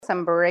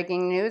some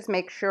breaking news.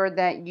 Make sure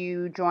that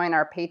you join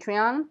our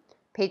Patreon,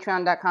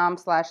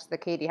 patreon.com/The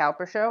Katie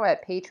Halper Show,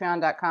 at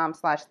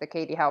patreon.com/The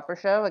Katie Halper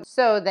Show,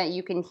 so that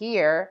you can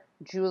hear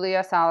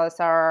Julia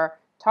Salazar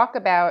talk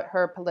about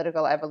her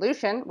political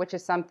evolution, which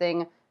is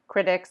something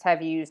critics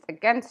have used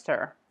against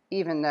her,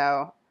 even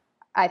though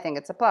I think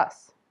it's a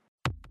plus.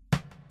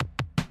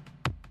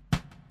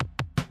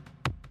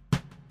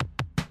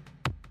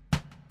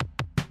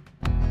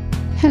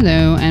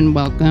 Hello and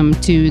welcome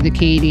to The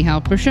Katie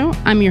Halper Show.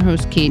 I'm your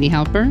host, Katie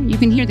Halper. You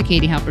can hear The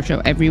Katie Halper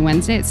Show every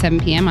Wednesday at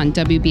 7 p.m. on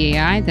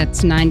WBAI,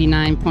 that's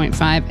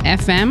 99.5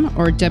 FM,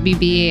 or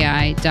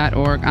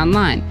WBAI.org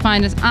online.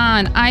 Find us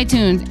on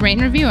iTunes, rate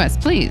and review us,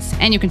 please.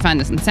 And you can find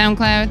us on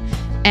SoundCloud.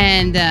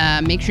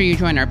 And make sure you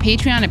join our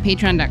Patreon at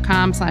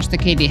patreon.com/The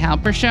Katie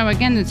Halper Show.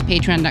 Again, that's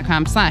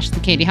patreon.com/The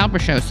Katie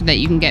Halper Show so that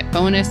you can get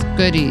bonus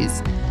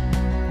goodies.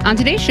 On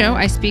today's show,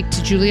 I speak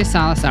to Julia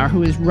Salazar,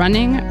 who is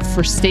running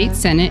for state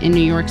senate in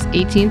New York's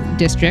 18th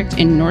district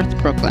in North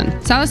Brooklyn.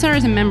 Salazar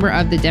is a member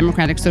of the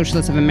Democratic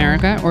Socialists of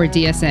America, or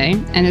DSA,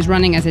 and is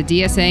running as a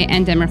DSA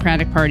and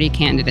Democratic Party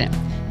candidate.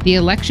 The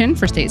election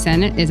for state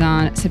senate is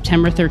on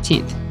September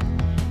 13th.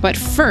 But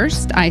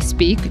first, I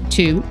speak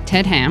to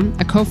Ted Hamm,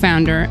 a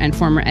co-founder and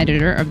former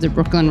editor of the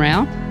Brooklyn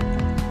Rail.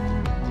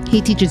 He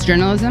teaches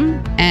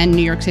journalism and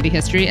New York City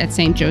history at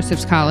St.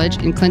 Joseph's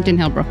College in Clinton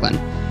Hill, Brooklyn.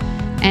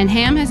 And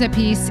Hamm has a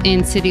piece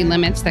in City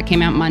Limits that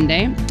came out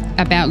Monday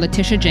about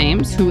Tish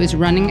James, who is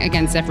running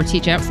against Zephyr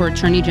Teachout for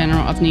Attorney General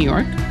of New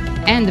York.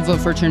 And the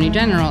vote for Attorney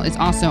General is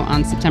also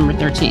on September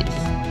 13th.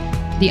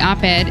 The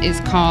op-ed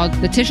is called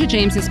Tish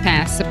James's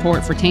Past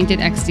Support for Tainted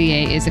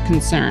XDA is a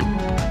Concern.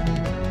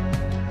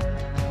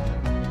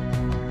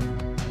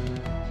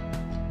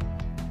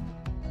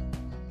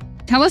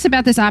 Tell us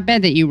about this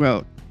op-ed that you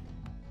wrote.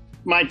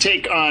 My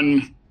take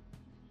on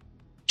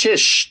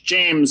Tish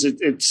James,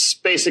 it's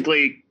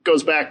basically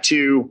goes back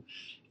to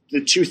the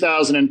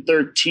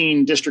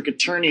 2013 district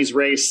attorney's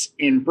race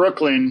in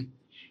Brooklyn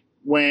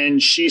when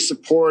she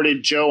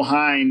supported Joe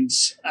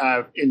Hines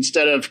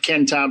instead of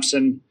Ken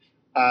Thompson,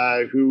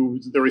 who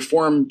the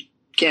reform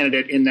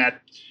candidate in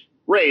that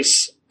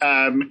race.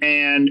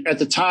 And at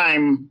the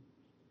time,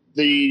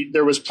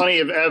 there was plenty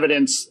of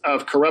evidence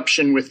of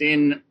corruption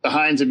within the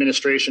Hines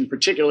administration,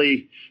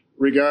 particularly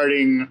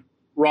regarding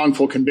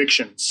wrongful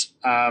convictions.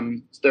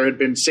 There had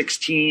been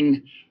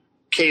 16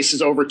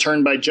 cases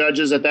overturned by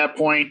judges at that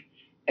point,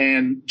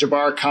 and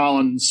Jabbar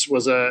Collins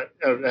was a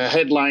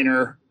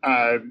headliner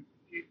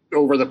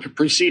over the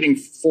preceding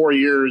 4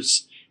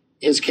 years.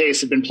 His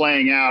case had been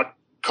playing out,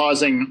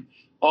 causing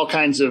all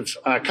kinds of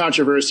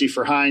controversy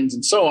for Hines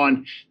and so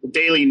on. The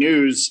Daily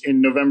News in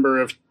November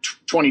of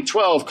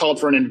 2012 called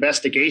for an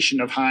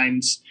investigation of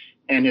Hines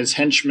and his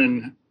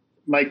henchman,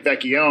 Mike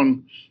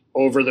Vecchione,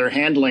 over their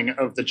handling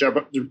of the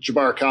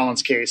Jabbar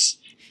Collins case.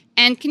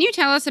 And can you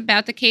tell us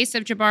about the case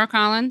of Jabbar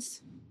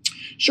Collins?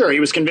 Sure. He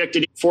was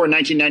convicted for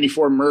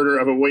 1994 murder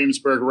of a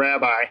Williamsburg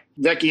rabbi.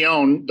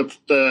 Vecchione,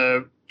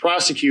 the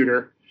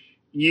prosecutor,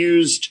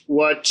 used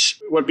what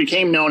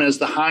became known as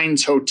the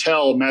Hines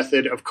Hotel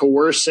method of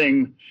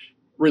coercing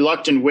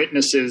reluctant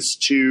witnesses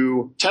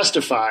to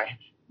testify,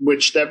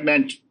 which that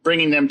meant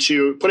putting them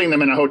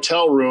in a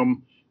hotel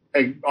room,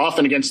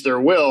 often against their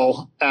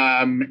will,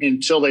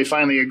 until they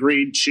finally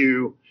agreed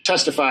to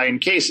testify in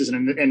cases.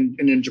 And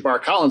in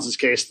Jabbar Collins's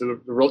case,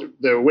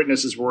 the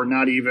witnesses were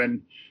not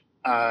even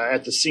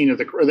at the scene or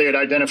they had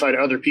identified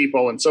other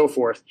people and so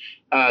forth.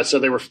 So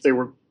they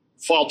were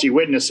faulty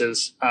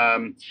witnesses.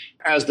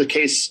 As the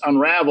case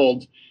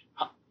unraveled,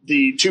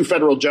 the two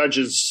federal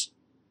judges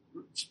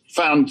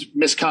found glaring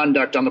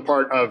misconduct on the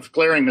part of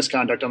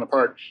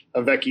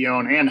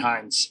Vecchione and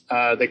Hines.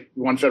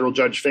 One federal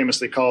judge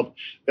famously called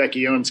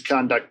Vecchione's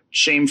conduct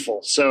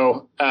shameful.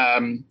 So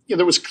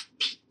there was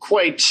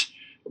quite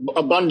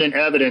abundant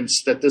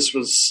evidence that this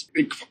was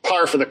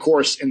par for the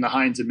course in the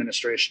Hines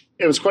administration.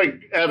 It was quite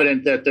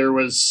evident that there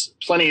was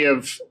plenty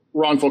of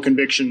wrongful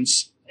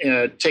convictions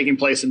taking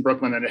place in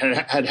Brooklyn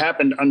that had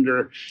happened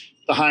under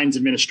the Hines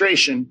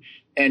administration,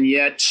 and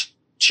yet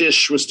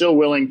Tish was still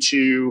willing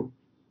to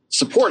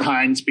support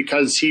Hines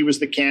because he was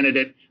the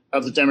candidate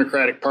of the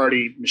Democratic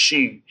Party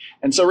machine.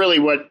 And so really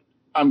what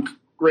I'm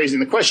raising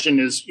the question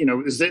is,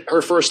 is it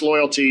her first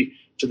loyalty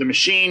to the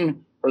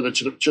machine or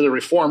to the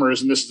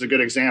reformers? And this is a good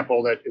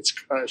example that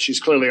she's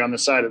clearly on the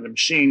side of the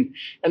machine.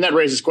 And that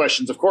raises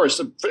questions, of course,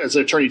 as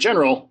an attorney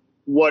general,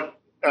 what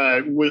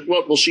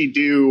will she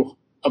do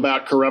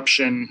about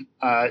corruption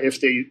if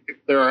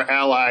there are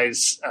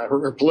allies,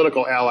 her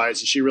political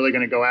allies? Is she really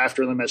going to go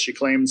after them as she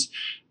claims?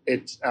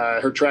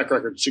 Her track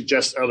record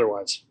suggests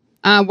otherwise.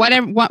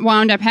 What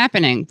wound up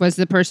happening? Was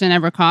the person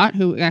ever caught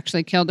who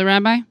actually killed the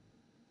rabbi?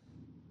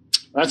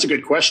 That's a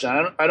good question.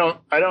 I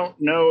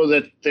don't know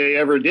that they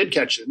ever did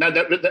catch it.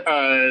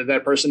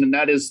 That person, and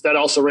that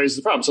also raises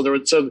the problem. So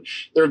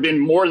there have been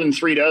more than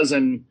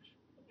 36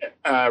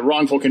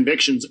 wrongful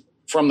convictions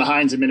from the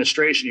Hines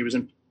administration. He was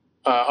in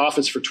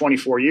office for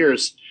 24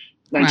 years,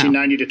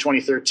 1990 to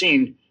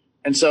 2013,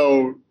 and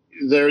so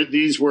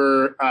these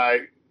were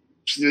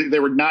they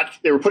were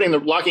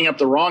locking up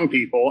the wrong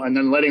people and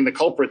then letting the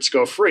culprits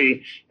go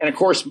free. And of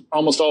course,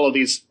 almost all of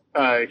these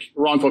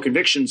wrongful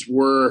convictions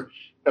were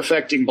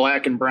affecting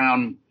Black and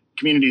brown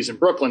communities in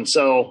Brooklyn.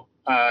 So,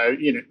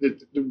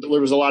 there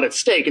was a lot at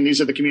stake, and these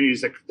are the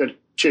communities that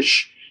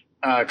Tish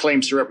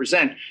claims to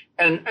represent.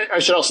 And I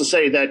should also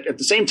say that at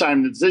the same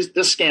time, these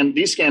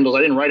scandals,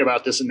 I didn't write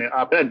about this in the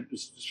op-ed for the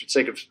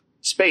sake of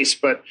space,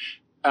 but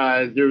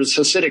there was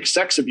Hasidic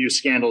sex abuse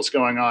scandals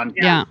going on.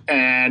 Yeah.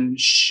 And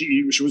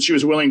she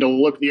was willing to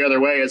look the other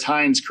way as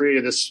Hines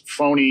created this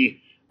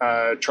phony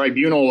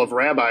tribunal of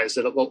rabbis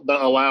that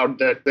allowed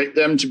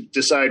them to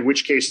decide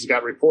which cases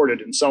got reported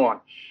and so on.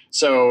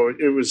 So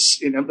it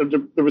was,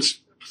 there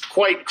was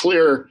quite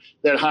clear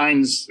that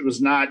Hines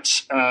was not,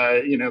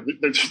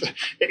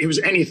 he was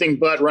anything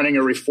but running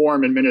a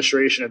reform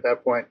administration at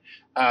that point.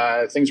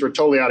 Things were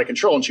totally out of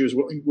control, and she was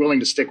willing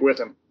to stick with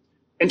him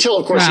until,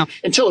 of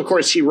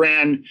course, he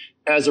ran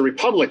as a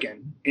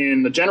Republican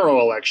in the general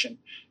election,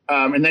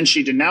 and then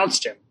she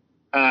denounced him.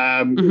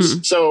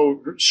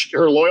 So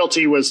her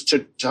loyalty was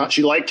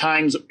she liked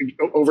Hines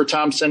over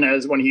Thompson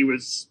as when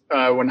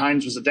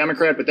Hines was a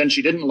Democrat, but then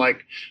she didn't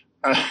like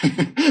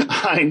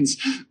Hines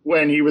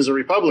when he was a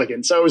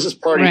Republican. So it was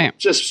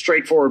just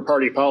straightforward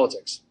party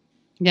politics.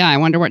 Yeah, I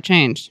wonder what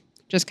changed.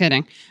 Just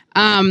kidding.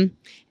 And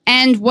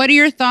what are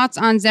your thoughts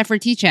on Zephyr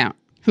Teachout,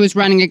 who is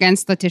running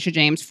against Letitia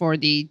James for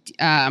the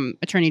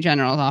Attorney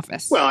General's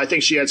office? Well, I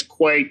think she has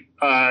quite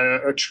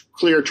a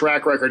clear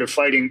track record of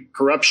fighting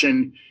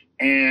corruption,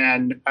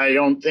 and I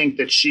don't think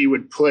that she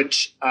would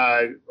put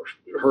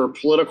her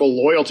political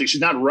loyalty.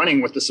 She's not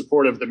running with the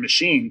support of the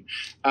machine.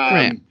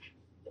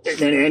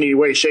 In any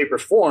way, shape, or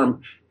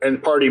form.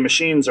 And party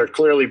machines are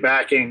clearly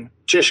backing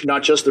Tish,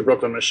 not just the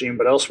Brooklyn machine,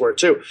 but elsewhere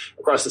too,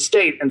 across the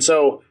state. And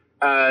so,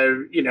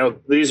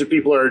 these are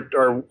people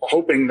are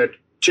hoping that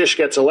Tish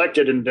gets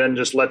elected and then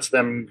just lets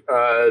them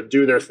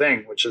do their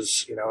thing, which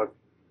is,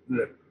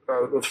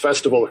 a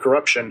festival of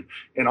corruption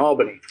in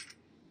Albany.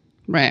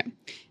 Right.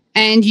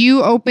 And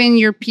you open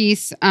your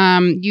piece,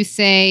 you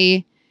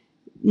say,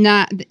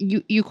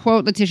 you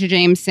quote Letitia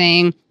James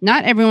saying,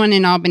 "Not everyone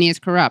in Albany is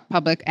corrupt,"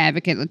 public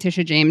advocate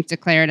Letitia James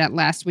declared at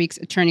last week's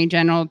Attorney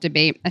General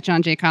debate at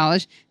John Jay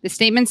College. The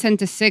statement sent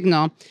a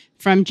signal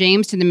from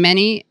James to the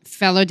many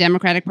fellow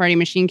Democratic Party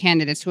machine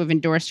candidates who have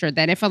endorsed her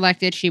that if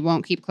elected, she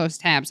won't keep close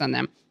tabs on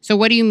them. So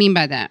what do you mean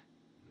by that?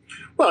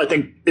 Well, I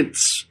think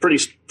it's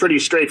pretty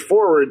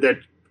straightforward that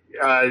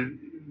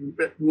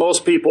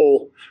most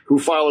people who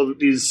follow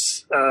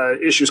these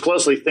issues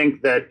closely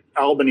think that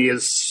Albany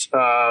is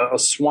a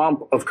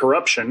swamp of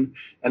corruption,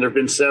 and there have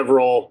been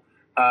several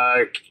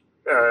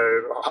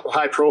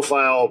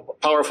high-profile,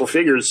 powerful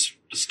figures,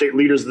 state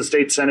leaders of the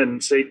state Senate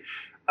and state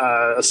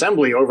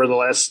assembly over the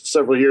last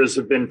several years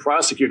have been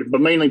prosecuted,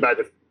 but mainly by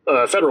the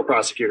federal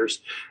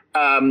prosecutors.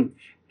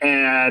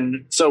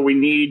 And so we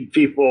need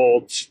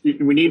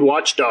we need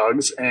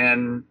watchdogs.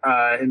 And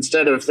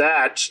instead of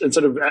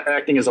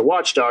acting as a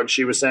watchdog,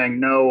 she was saying,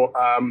 no,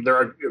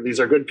 these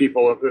are good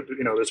people.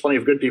 There's plenty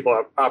of good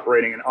people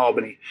operating in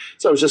Albany.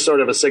 So it was just sort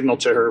of a signal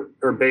to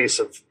her base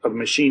of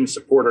machine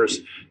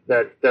supporters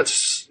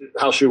that's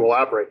how she will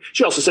operate.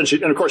 She also said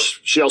she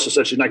also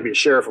said she's not going to be a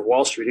sheriff of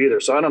Wall Street either.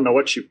 So I don't know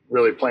what she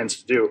really plans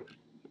to do.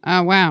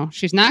 Oh, wow.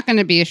 She's not going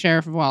to be a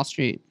sheriff of Wall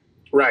Street.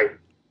 Right.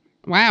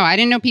 Wow, I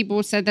didn't know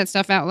people said that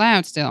stuff out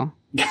loud still.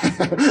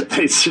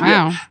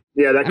 Wow.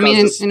 Yeah, that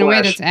causes in a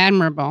way that's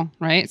admirable,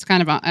 right? It's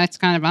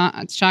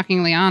it's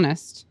shockingly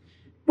honest.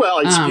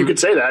 Well, you could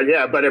say that,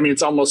 yeah, but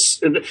it's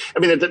almost.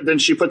 Then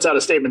she puts out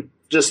a statement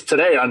just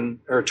today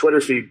on her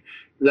Twitter feed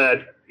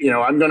that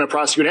I'm going to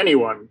prosecute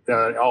anyone,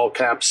 all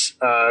caps,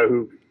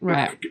 who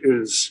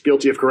is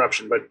guilty of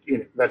corruption. But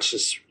that's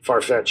just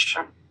far fetched.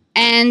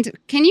 And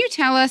can you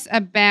tell us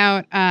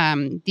about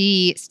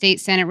the state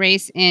Senate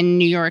race in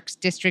New York's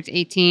District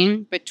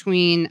 18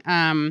 between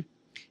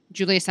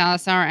Julia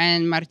Salazar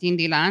and Martin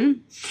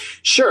Dillon?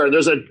 Sure.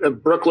 There's a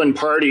Brooklyn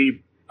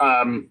party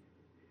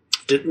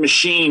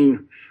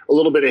machine, a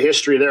little bit of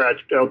history there.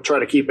 I'll try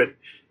to keep it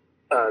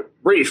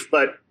brief.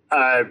 But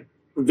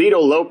Vito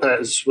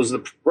Lopez was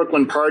the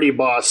Brooklyn party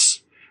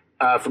boss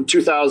from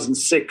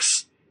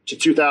 2006 to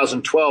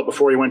 2012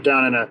 before he went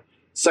down in a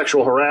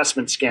sexual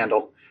harassment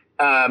scandal.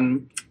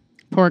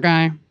 Poor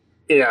guy.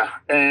 Yeah.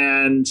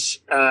 And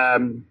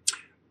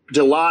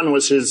Dillon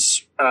was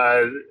his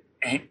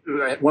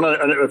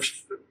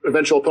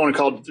eventual opponent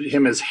called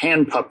him his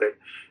hand puppet.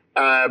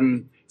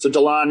 So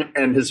Dillon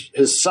and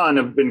his son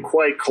have been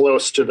quite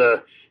close to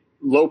the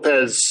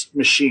Lopez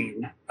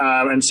machine.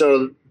 And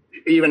so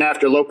even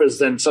after Lopez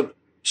then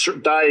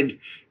died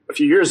a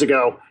few years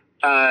ago,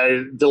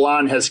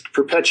 Dillon has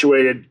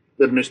perpetuated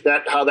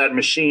how that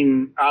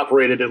machine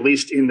operated, at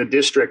least in the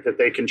district that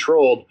they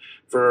controlled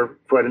for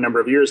quite a number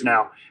of years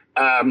now,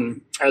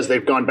 as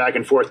they've gone back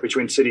and forth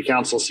between city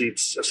council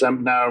seats.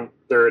 Now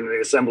they're in the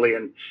assembly,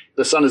 and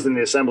the son is in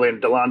the assembly, and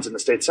Dillon's in the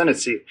state Senate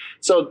seat.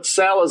 So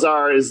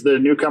Salazar is the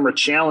newcomer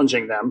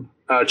challenging them,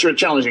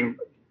 challenging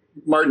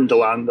Martin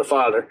Dillon, the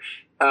father.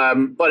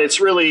 But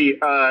it's really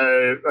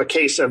a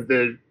case of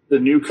the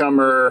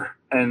newcomer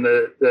and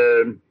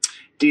the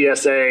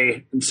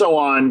DSA and so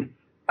on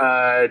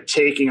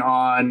taking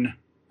on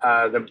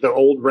the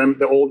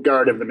old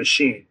guard of the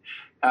machine.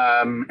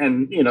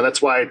 And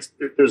that's why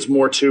there's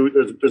more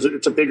to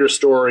it's a bigger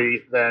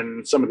story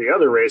than some of the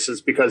other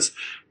races, because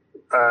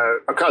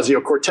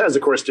Ocasio-Cortez,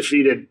 of course,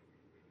 defeated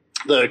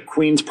the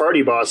Queen's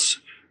Party boss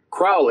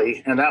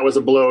Crowley, and that was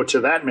a blow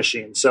to that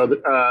machine. So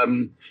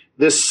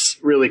this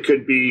really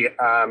could be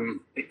the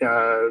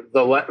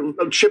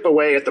chip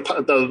away at the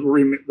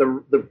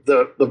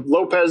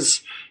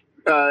Lopez,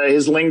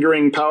 his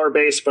lingering power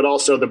base, but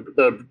also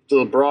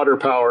the broader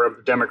power of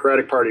the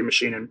Democratic Party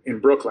machine in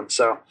Brooklyn.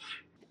 So.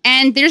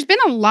 And there's been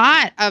a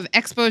lot of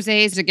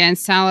exposés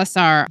against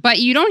Salazar, but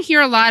you don't hear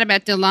a lot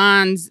about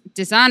DeLon's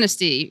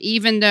dishonesty,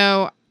 even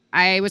though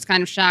I was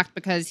kind of shocked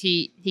because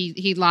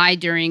he lied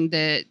during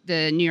the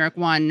New York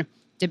One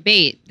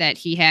debate that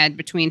he had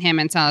between him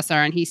and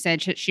Salazar, and he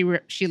said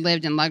she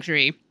lived in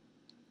luxury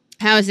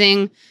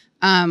housing,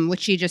 which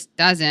she just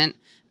doesn't.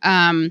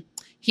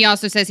 He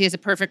also says he has a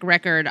perfect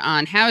record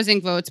on housing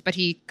votes, but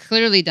he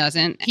clearly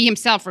doesn't. He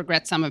himself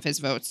regrets some of his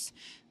votes.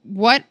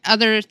 What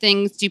other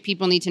things do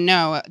people need to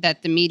know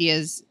that the media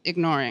is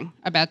ignoring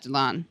about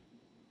DeLon?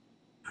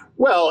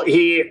 Well,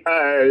 he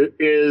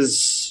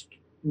is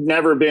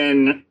never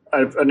been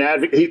an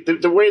advocate.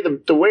 The way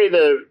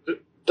the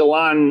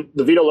DeLon,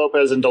 the Vito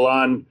Lopez and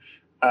DeLon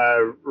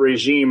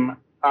regime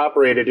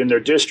operated in their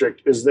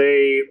district is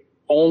they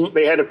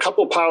had a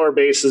couple power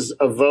bases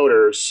of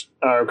voters,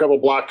 a couple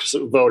blocks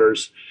of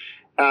voters.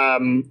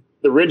 The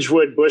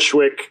Ridgewood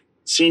Bushwick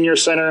Senior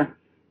Center,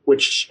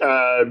 which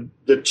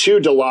the two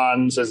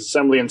DeLons as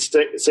Assembly and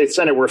State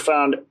Senate were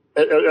found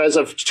as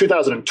of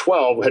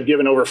 2012 had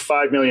given over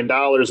 $5 million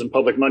in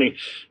public money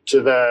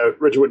to the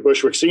Ridgewood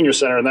Bushwick Senior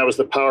Center, and that was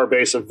the power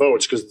base of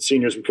votes because the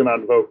seniors would come out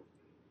and vote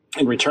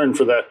in return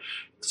for the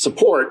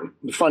support,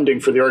 the funding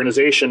for the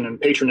organization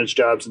and patronage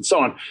jobs and so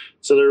on.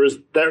 So there's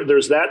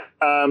that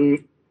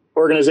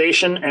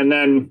organization, and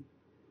then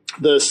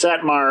the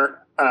Satmar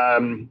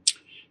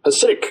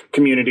Hasidic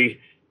community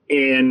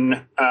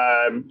in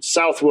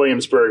South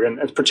Williamsburg,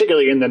 and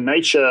particularly in the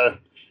NYCHA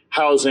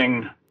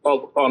housing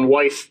on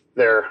Wythe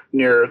there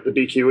near the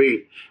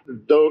BQE.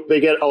 Though they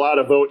get a lot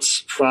of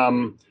votes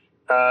from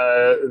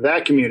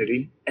that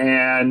community,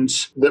 and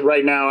that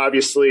right now,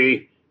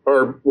 obviously,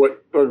 or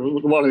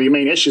one of the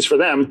main issues for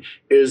them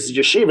is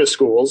yeshiva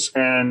schools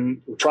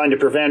and trying to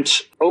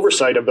prevent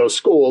oversight of those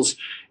schools.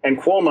 And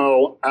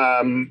Cuomo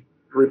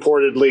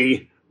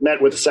reportedly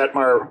met with the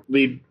Satmar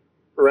lead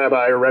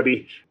rabbi or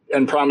Rebbe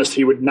and promised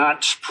he would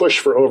not push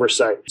for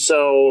oversight.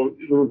 So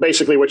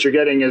basically what you're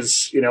getting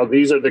is,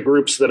 these are the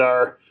groups that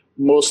are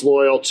most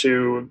loyal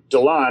to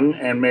DeLon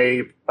and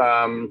may,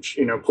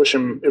 push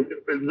him.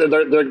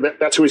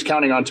 That's who he's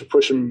counting on to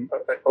push him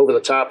over the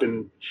top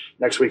in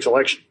next week's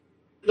election.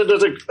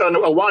 There's a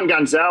Juan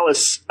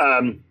Gonzalez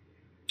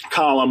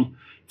column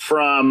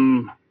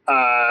from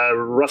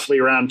roughly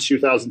around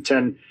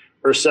 2010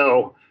 or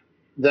so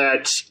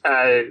that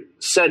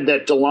said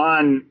that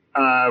DeLon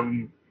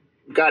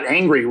got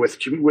angry with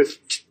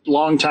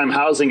longtime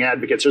housing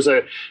advocates. There's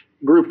a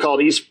group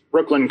called East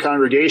Brooklyn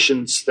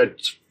Congregations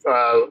that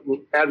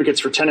advocates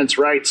for tenants'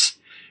 rights,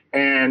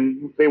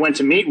 and they went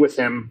to meet with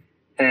him,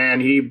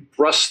 and he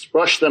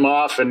brushed them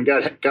off and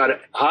got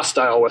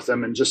hostile with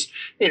them, and just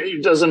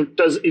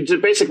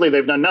basically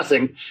they've done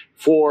nothing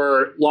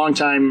for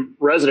longtime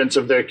residents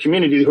of the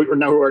community who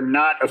are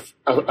not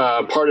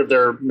a part of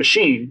their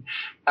machine,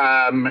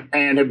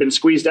 and have been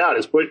squeezed out.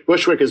 As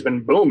Bushwick has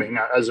been booming,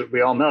 as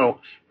we all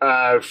know,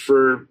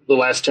 for the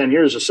last 10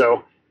 years or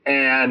so.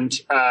 And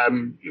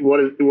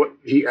what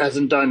he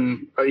hasn't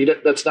done,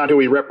 that's not who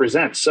he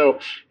represents. So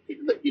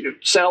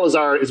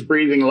Salazar is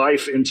breathing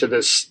life into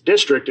this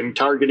district and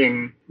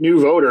targeting new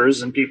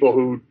voters and people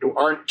who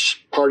aren't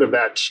part of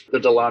the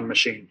DeLon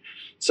machine.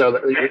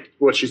 So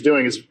what she's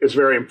doing is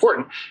very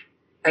important.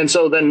 And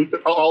so then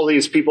all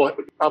these people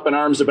up in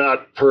arms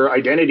about her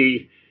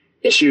identity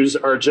issues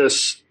are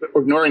just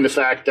ignoring the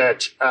fact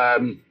that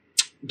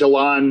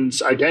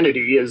DeLon's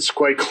identity is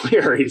quite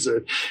clear. He's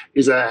a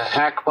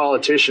hack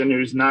politician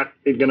who's not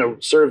going to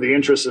serve the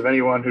interests of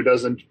anyone who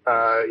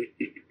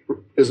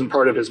isn't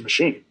part of his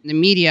machine. The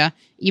media,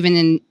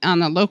 even on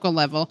the local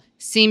level,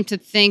 seem to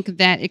think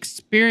that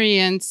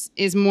experience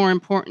is more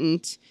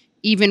important,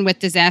 even with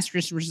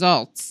disastrous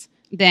results,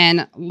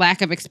 than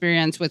lack of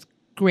experience with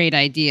great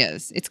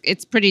ideas.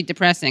 It's pretty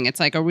depressing. It's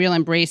like a real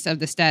embrace of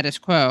the status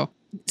quo.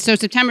 So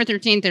September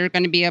 13th, there are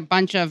going to be a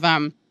bunch of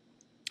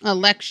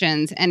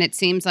elections, and it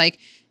seems like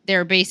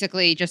they're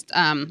basically just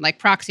like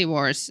proxy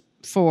wars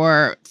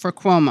for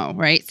Cuomo,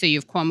 right? So you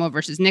have Cuomo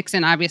versus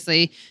Nixon,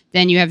 obviously.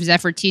 Then you have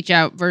Zephyr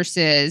Teachout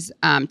versus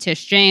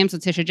Tish James,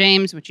 Letitia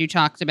James, which you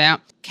talked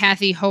about.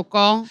 Kathy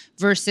Hochul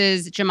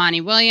versus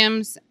Jamani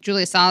Williams.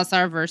 Julia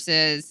Salazar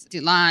versus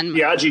DeLon.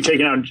 Biaggi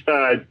taking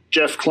out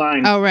Jeff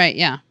Klein. Oh, right,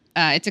 yeah.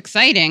 It's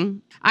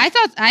exciting.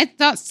 I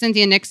thought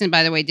Cynthia Nixon,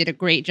 by the way, did a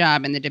great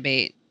job in the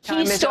debate.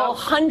 He stole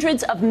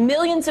hundreds of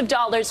millions of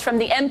dollars from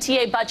the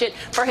MTA budget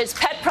for his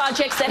pet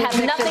projects that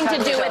have nothing to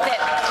do with it.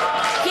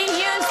 He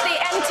used the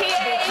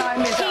MTA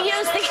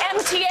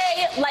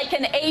like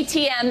an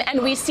ATM,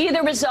 and we see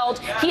the result.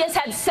 He has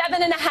had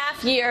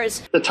 7.5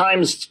 years. The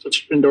Times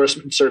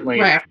endorsement certainly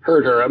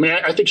hurt her. I mean,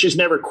 I think she's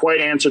never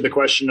quite answered the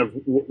question of,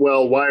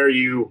 well, why are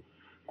you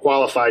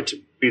qualified to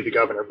be the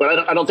governor?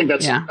 But I don't think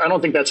that's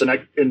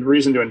a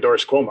reason to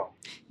endorse Cuomo.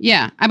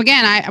 Yeah.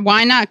 Again,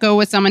 why not go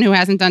with someone who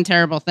hasn't done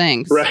terrible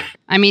things? Right.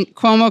 I mean,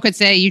 Cuomo could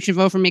say, you should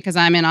vote for me because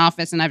I'm in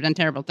office and I've done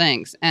terrible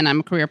things and I'm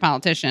a career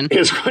politician.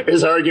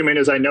 His argument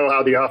is, I know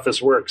how the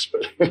office works.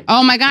 But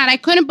oh, my God. I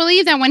couldn't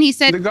believe that when he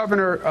said... The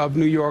governor of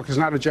New York is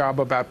not a job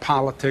about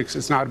politics.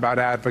 It's not about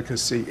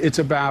advocacy. It's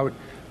about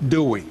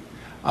doing.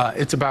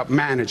 It's about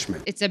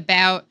management. It's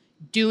about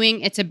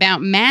doing. It's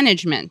about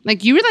management.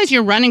 Like, you realize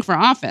you're running for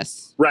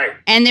office. Right.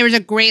 And there was a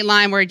great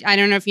line where, I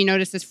don't know if you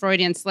noticed this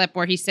Freudian slip,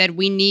 where he said,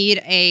 we need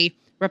a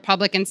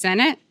Republican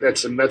Senate.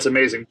 That's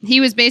amazing. He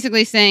was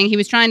basically saying he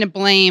was trying to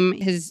blame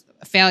his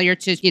failure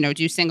to,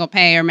 do single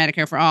pay or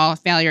Medicare for all,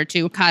 failure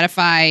to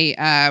codify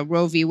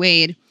Roe v.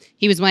 Wade.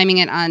 He was blaming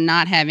it on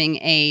not having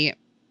a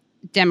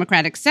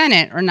Democratic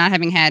Senate, or not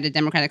having had a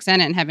Democratic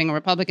Senate and having a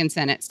Republican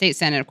Senate, state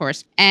Senate, of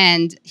course.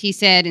 And he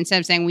said, instead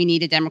of saying we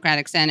need a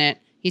Democratic Senate,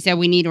 he said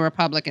we need a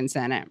Republican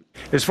Senate.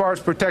 As far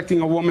as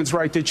protecting a woman's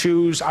right to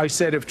choose, I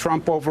said if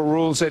Trump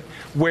overrules it,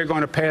 we're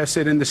going to pass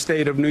it in the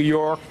state of New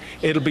York.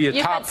 It'll be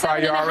a top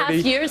priority. You've had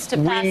 7.5 years to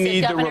pass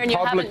it, Governor, and you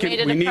haven't made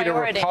it a priority. We need a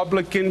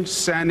Republican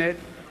Senate.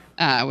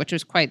 Which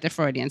was quite the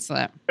Freudian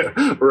slip.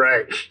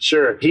 Right,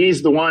 sure.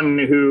 He's the one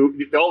who,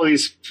 all of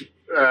these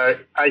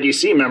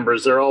IDC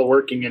members, they're all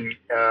working in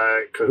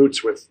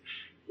cahoots with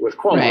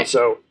Cuomo, right.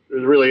 So there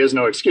really is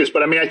no excuse.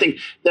 But I mean, I think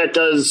that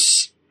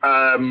does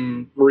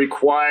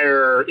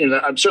require,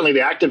 certainly the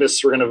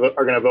activists are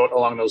going to vote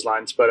along those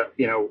lines. But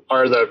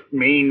are the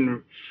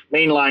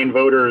mainline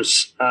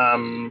voters,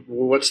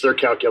 what's their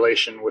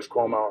calculation with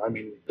Cuomo? I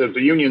mean, the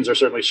unions are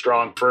certainly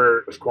strong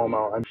with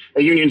Cuomo. I mean,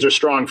 the unions are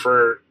strong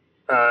for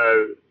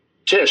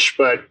Tish,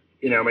 but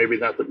maybe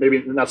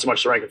not so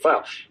much the rank and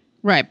file.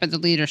 Right, but the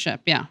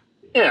leadership, yeah.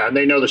 Yeah, and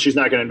they know that she's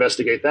not going to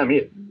investigate them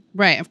either.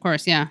 Right, of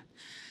course, yeah.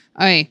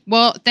 All right.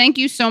 Well, thank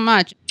you so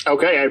much.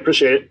 Okay, I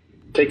appreciate it.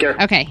 Take care.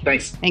 Okay.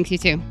 Thanks. Thanks, you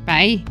too.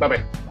 Bye.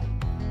 Bye-bye.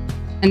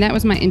 And that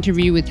was my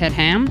interview with Ted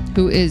Hamm,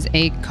 who is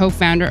a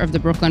co-founder of the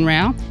Brooklyn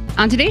Rail.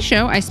 On today's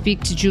show, I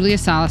speak to Julia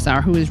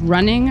Salazar, who is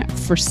running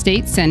for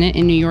state senate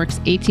in New York's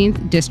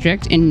 18th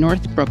district in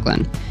North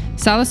Brooklyn.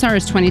 Salazar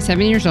is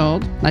 27 years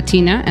old,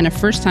 Latina, and a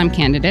first-time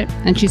candidate,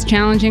 and she's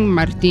challenging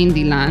Martín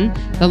Dilan,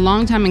 the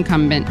longtime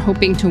incumbent,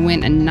 hoping to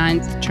win a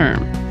 9th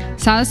term.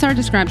 Salazar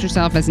describes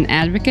herself as an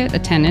advocate, a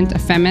tenant, a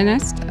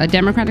feminist, a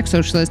democratic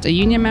socialist, a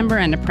union member,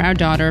 and a proud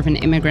daughter of an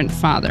immigrant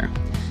father.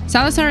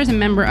 Salazar is a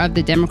member of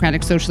the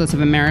Democratic Socialists of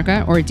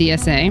America, or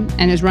DSA,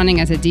 and is running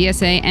as a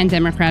DSA and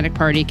Democratic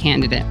Party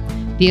candidate.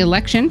 The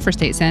election for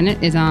state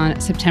senate is on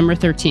September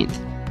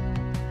 13th.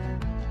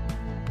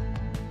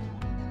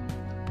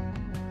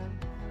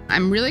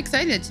 I'm really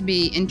excited to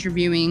be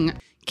interviewing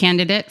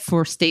candidate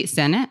for state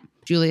senate,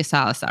 Julia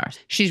Salazar.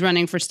 She's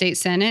running for state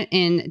senate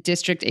in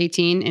District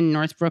 18 in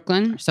North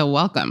Brooklyn. So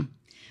welcome.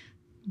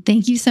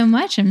 Thank you so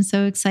much. I'm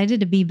so excited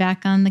to be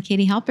back on the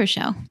Katie Halper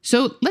Show.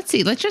 So let's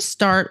see. Let's just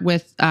start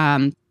with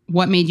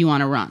what made you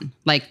want to run?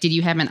 Like, did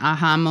you have an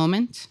aha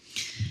moment?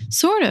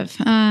 Sort of.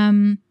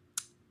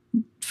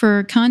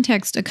 For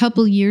context, a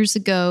couple years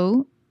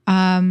ago,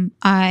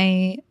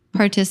 I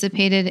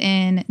participated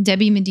in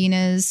Debbie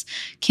Medina's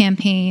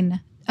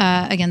campaign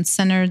against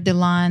Senator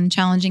Dilan,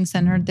 challenging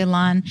Senator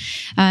Dilan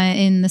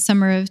in the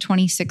summer of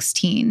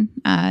 2016.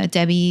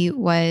 Debbie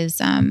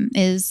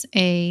is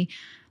a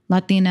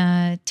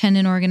Latina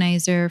tenant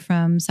organizer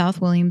from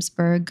South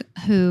Williamsburg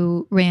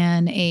who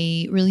ran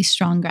a really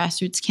strong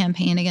grassroots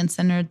campaign against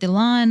Senator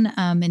Dilan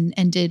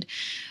and did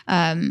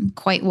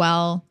quite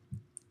well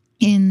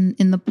in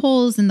the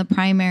polls in the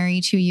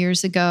primary 2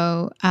 years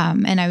ago.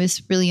 And I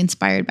was really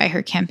inspired by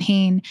her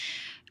campaign.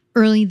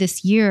 Early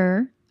this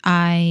year,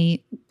 a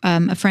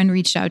friend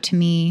reached out to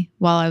me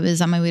while I was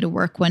on my way to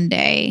work one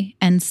day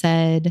and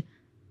said,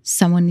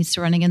 someone needs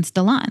to run against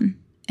Dilan.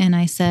 And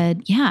I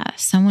said, yeah,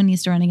 someone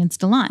needs to run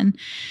against Dilan.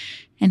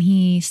 And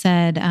he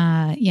said,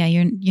 yeah,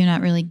 you're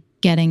not really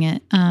getting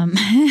it.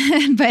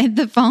 But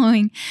the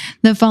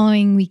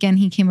following weekend,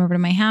 he came over to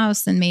my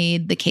house and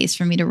made the case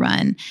for me to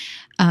run.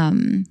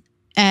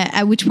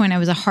 At which point I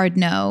was a hard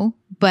no,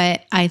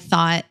 but I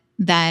thought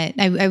that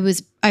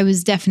I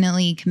was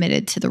definitely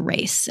committed to the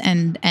race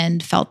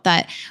and felt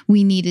that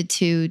we needed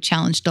to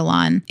challenge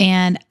Dilan.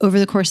 And over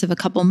the course of a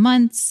couple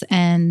months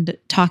and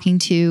talking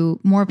to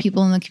more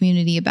people in the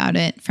community about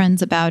it,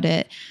 friends about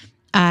it,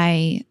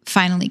 I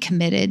finally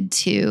committed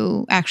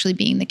to actually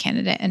being the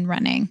candidate and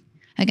running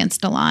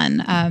against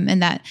Dilan.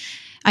 And that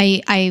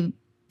I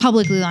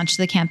publicly launched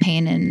the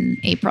campaign in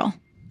April.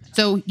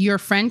 So your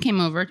friend came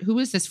over. Who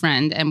was this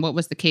friend, and what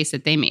was the case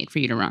that they made for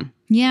you to run?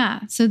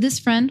 Yeah. So this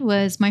friend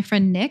was my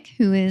friend Nick,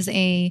 who is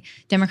a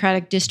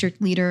Democratic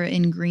district leader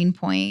in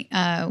Greenpoint,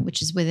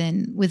 which is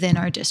within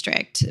our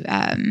district,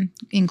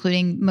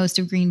 including most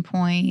of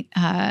Greenpoint,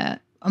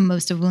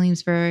 most of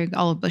Williamsburg,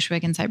 all of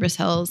Bushwick and Cypress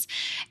Hills.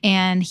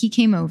 And he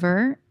came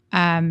over.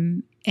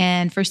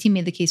 And first he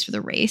made the case for the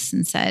race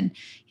and said,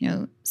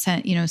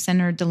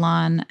 Senator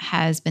DeLon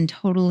has been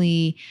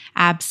totally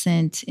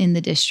absent in the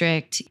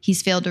district.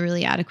 He's failed to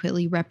really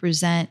adequately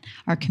represent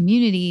our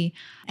community.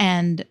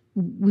 And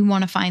we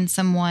want to find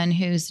someone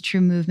who's a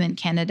true movement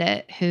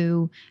candidate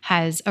who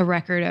has a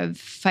record of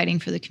fighting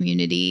for the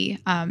community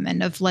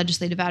and of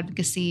legislative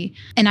advocacy.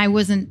 And I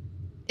wasn't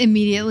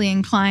immediately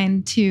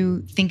inclined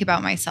to think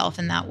about myself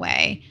in that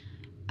way.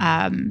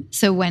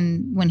 So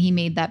when he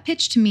made that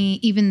pitch to me,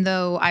 even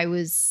though I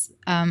was,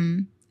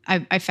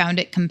 I found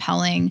it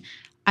compelling,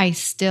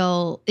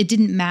 it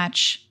didn't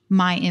match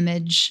my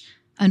image,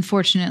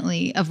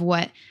 unfortunately, of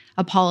what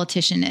a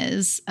politician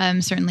is,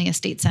 certainly a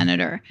state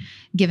senator,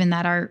 given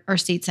that our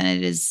state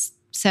senate is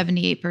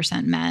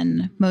 78%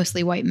 men,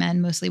 mostly white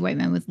men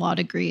with law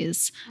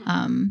degrees.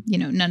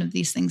 None of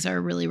these things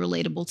are really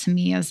relatable to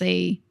me as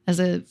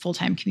a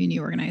full-time community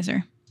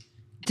organizer.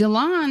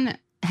 DeLon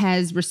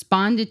has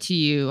responded to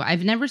you.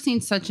 I've never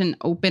seen such an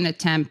open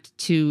attempt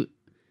to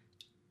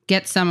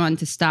get someone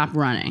to stop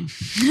running.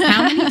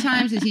 How many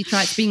times has he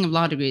tried, speaking of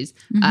law degrees,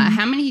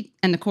 and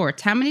the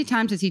courts, how many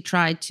times has he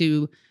tried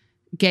to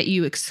get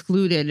you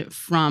excluded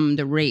from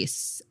the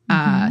race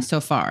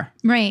so far?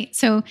 Right.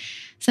 So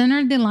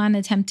Senator DeLon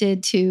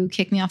attempted to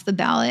kick me off the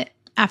ballot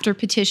after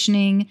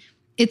petitioning.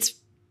 It's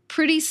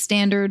pretty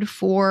standard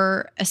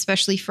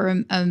especially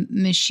for a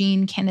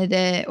machine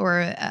candidate or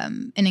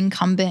an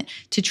incumbent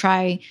to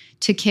try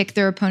to kick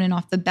their opponent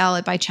off the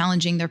ballot by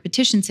challenging their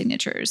petition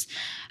signatures.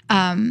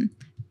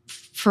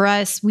 For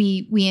us,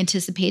 we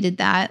anticipated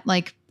that,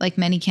 like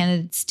many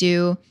candidates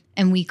do,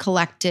 and we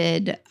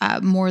collected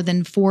more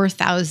than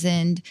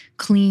 4,000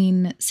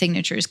 clean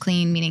signatures.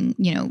 Clean meaning,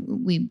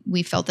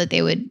 we felt that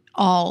they would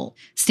all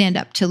stand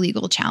up to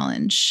legal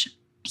challenge.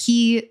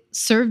 He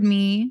served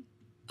me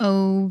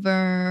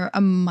over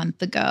a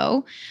month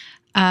ago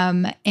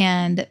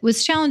and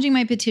was challenging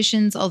my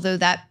petitions, although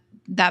that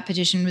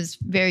petition was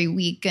very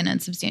weak and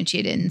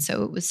unsubstantiated, and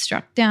so it was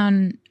struck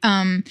down.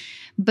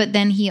 But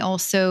then he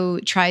also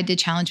tried to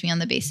challenge me on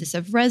the basis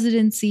of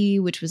residency,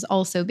 which was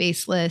also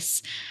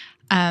baseless.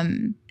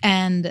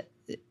 And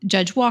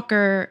Judge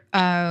Walker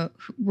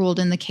ruled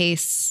in the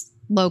case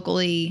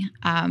locally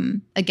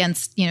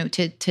against,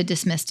 to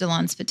dismiss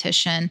DeLon's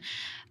petition.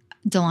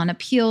 DeLon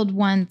appealed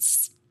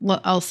once.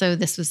 Also,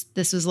 this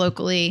was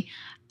locally.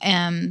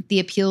 The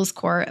appeals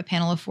court, a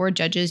panel of 4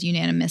 judges,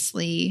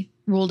 unanimously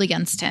ruled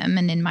against him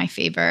and in my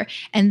favor.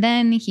 And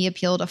then he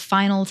appealed a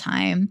final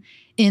time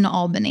in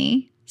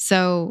Albany.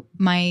 So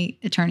my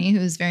attorney, who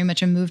is very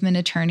much a movement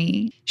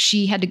attorney,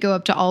 she had to go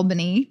up to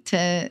Albany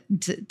to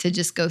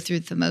just go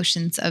through the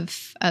motions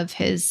of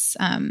his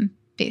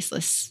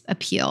baseless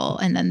appeal.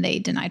 And then they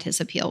denied his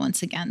appeal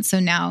once again.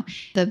 So now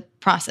the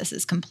process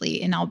is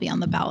complete and I'll be on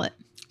the ballot.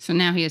 So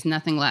now he has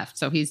nothing left.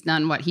 So he's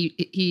done what?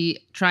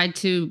 He tried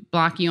to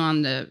block you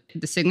on the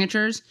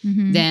signatures,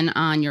 then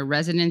on your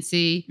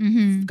residency,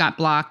 got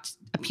blocked,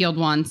 appealed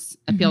once,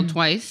 appealed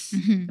twice,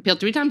 appealed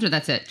 3 times, or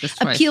that's it? Just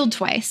twice? Appealed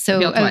twice. So,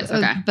 appealed twice,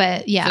 okay.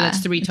 But yeah. So that's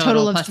 3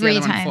 total of plus 3 the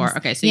other times. One 4.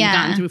 Okay, so you've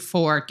gotten through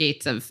 4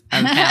 gates of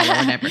hell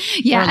or whatever.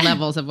 4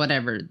 levels of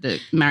whatever,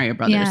 the Mario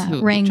Brothers. Yeah,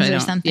 rings or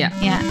something.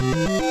 Yeah.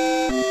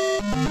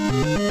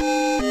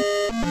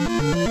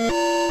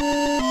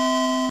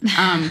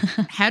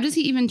 How does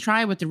he even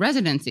try with the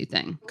residency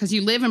thing? Because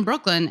you live in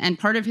Brooklyn, and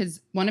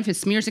one of his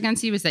smears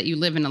against you is that you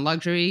live in a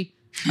luxury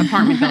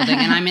apartment building,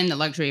 and I'm in the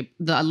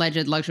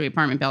alleged luxury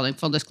apartment building.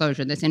 Full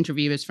disclosure: this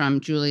interview is from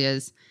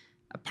Julia's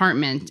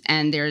apartment,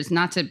 and there's,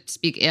 not to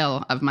speak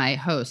ill of my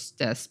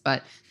hostess,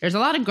 but there's a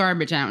lot of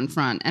garbage out in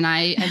front. And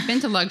I have been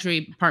to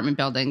luxury apartment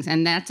buildings,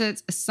 and that's a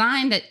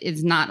sign that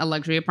it's not a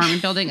luxury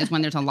apartment building is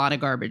when there's a lot of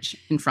garbage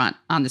in front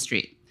on the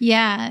street.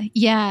 Yeah.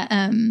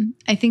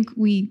 I think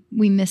we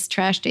missed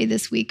trash day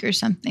this week or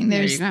something.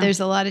 There's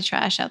a lot of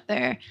trash out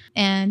there.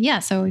 And yeah,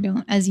 so I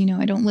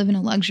don't live in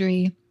a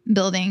luxury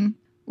building.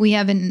 We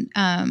have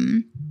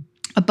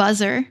a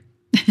buzzer.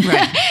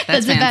 Right.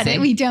 That's about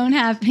it. We don't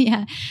have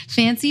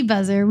fancy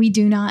buzzer. We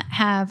do not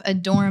have a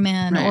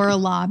doorman or a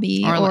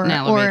lobby or an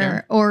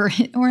elevator or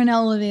an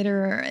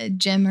elevator or a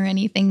gym or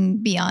anything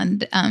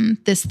beyond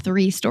this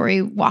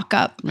 3-story walk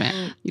up.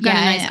 Right. You got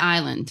a nice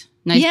island.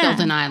 Nice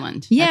built-in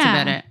island. Yeah. That's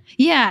about it.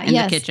 Yeah. And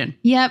the kitchen.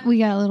 Yep. We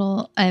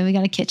got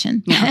a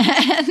kitchen.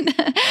 Yeah.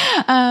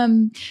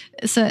 and,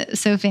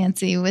 so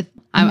fancy with.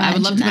 I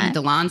would love to go to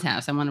DeLon's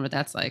house. I wonder what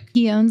that's like.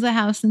 He owns a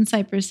house in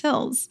Cypress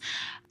Hills,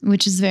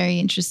 which is very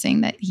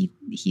interesting that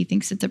he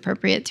thinks it's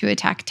appropriate to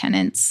attack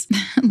tenants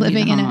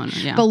living in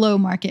a below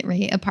market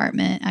rate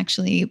apartment,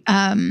 actually.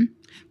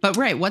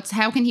 But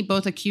how can he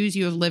both accuse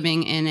you of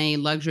living in a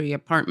luxury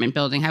apartment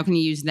building? How can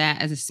he use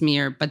that as a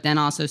smear, but then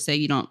also say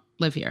you don't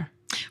live here?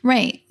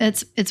 Right.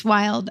 It's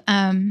wild.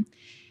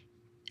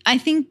 I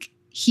think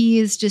he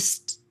is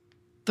just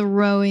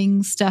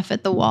throwing stuff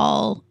at the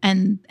wall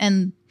and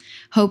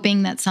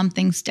hoping that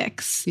something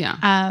sticks.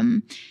 Yeah.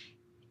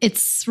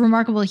 It's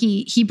remarkable.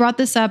 He brought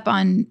this up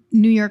on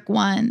New York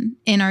One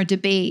in our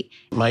debate.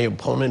 My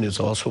opponent is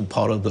also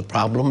part of the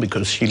problem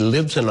because she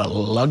lives in a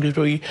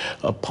luxury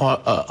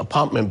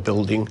apartment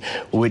building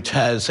which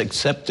has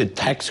accepted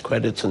tax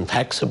credits and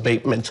tax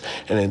abatements,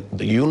 and in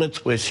the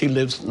units where she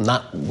lives,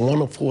 not one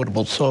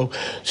affordable. So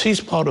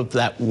she's part of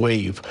that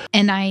wave.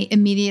 And I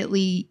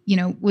immediately,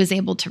 was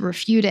able to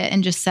refute it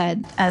and just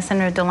said,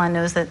 Senator DeLon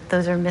knows that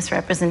those are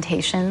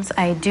misrepresentations.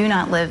 I do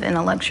not live in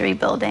a luxury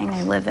building.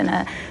 I live in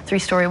a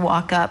 3-story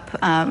walk-up.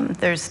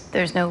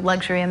 There's no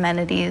luxury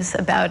amenities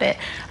about it.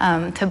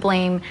 To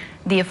blame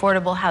the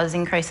affordable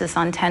housing crisis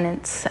on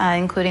tenants,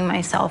 including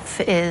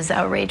myself, is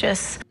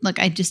outrageous. Look,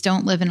 I just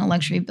don't live in a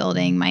luxury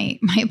building. My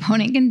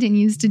opponent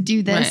continues to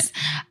do this.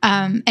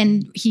 Right.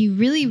 And he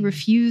really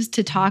refused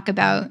to talk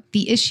about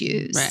the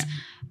issues. Right.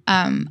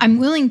 I'm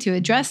willing to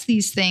address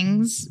these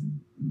things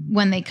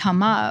when they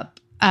come up,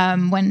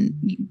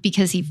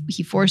 because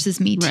he forces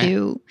me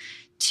to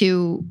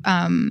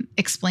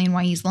explain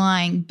why he's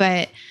lying.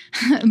 But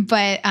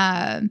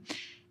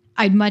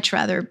I'd much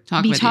rather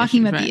be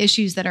talking about the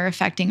issues that are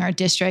affecting our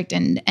district,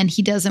 and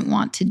he doesn't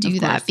want to do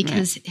that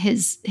because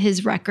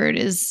his record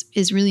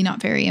is really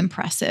not very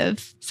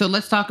impressive. So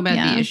let's talk about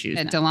the issues.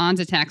 DeLon's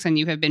attacks on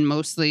you have been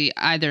mostly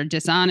either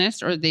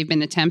dishonest or they've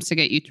been attempts to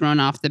get you thrown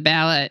off the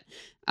ballot.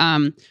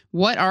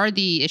 What are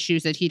the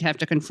issues that he'd have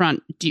to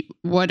confront?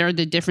 What are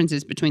the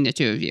differences between the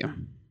two of you?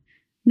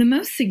 The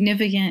most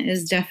significant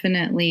is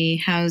definitely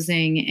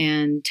housing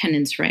and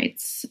tenants'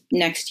 rights.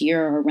 Next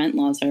year, our rent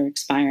laws are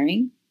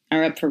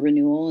up for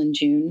renewal in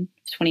June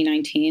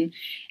 2019.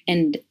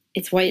 And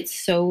it's why it's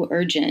so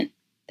urgent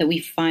that we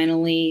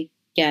finally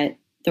get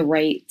the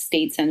right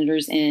state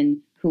senators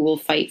in who will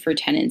fight for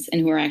tenants and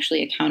who are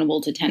actually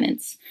accountable to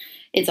tenants.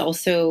 It's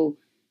also,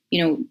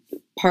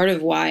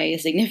 a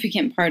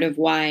significant part of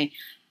why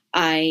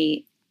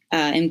I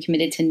am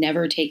committed to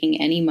never taking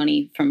any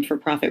money from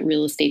for-profit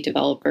real estate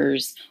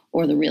developers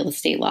or the real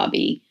estate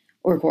lobby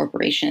or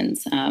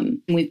corporations.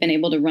 We've been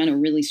able to run a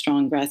really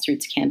strong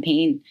grassroots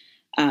campaign,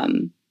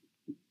 even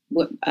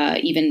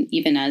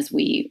as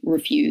we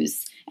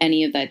refuse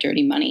any of that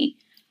dirty money.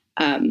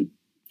 And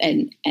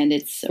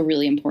it's a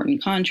really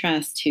important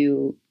contrast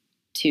to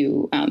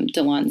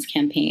DeLon's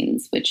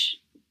campaigns, which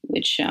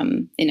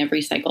in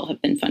every cycle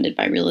have been funded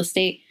by real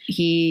estate.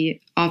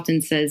 He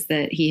often says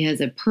that he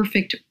has a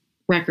perfect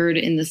record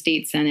in the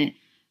state Senate,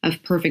 a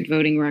perfect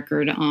voting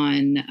record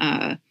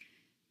on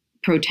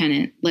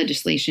pro-tenant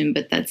legislation,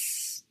 but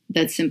that's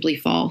simply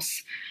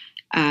false.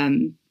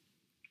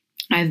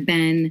 I've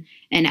been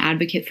an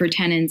advocate for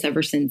tenants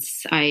ever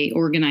since I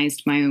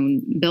organized my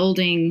own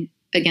building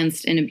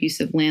against an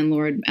abusive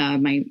landlord,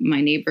 my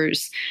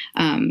neighbors,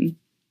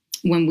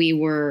 when we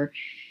were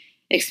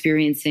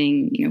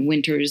experiencing,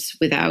 winters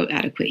without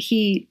adequate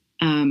heat,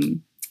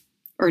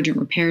 urgent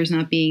repairs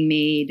not being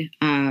made.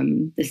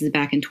 This is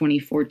back in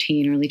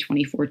 2014, early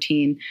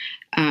 2014.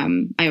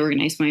 I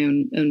organized my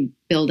own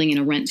building in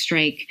a rent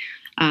strike.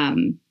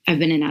 I've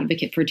been an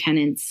advocate for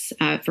tenants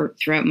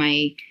throughout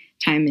my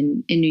time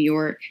in New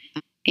York,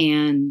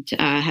 and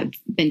have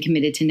been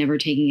committed to never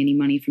taking any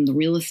money from the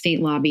real estate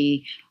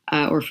lobby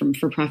or from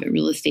for-profit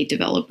real estate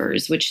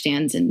developers, which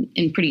stands in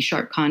pretty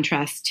sharp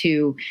contrast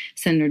to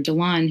Senator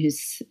DeLon,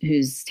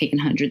 who's taken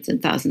hundreds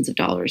of thousands of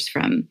dollars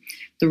from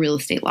the real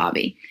estate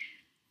lobby.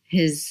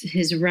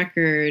 His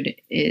record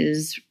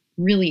is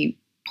really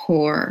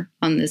poor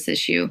on this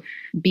issue.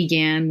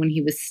 Began when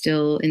he was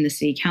still in the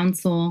city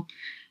council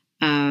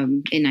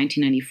in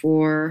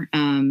 1994,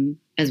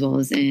 as well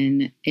as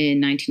in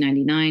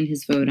 1999,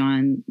 his vote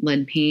on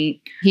lead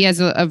paint. He has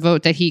a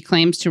vote that he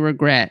claims to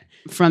regret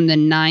from the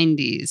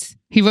 90s.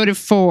 He voted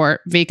for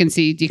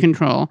vacancy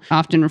decontrol,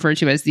 often referred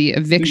to as the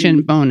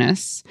eviction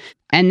bonus.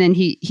 And then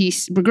he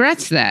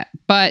regrets that.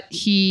 But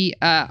he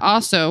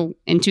also,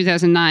 in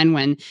 2009,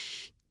 when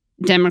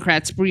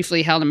Democrats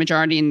briefly held a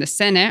majority in the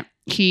Senate,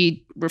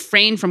 he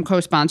refrained from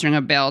co-sponsoring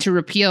a bill to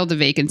repeal the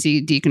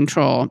vacancy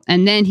decontrol,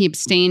 and then he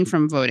abstained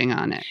from voting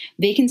on it.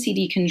 Vacancy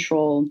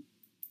decontrol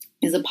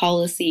is a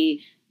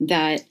policy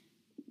that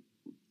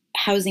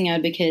housing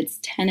advocates,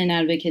 tenant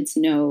advocates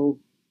know.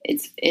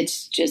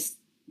 It's just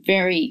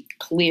very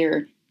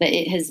clear that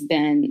it has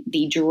been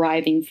the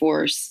driving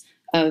force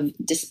of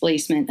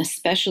displacement,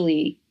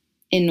 especially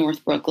in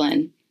North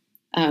Brooklyn,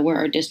 where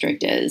our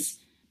district is,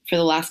 for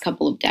the last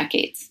couple of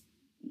decades.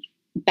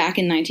 Back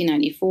in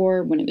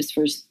 1994, when it was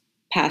first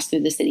passed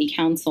through the city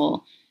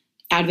council,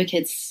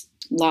 advocates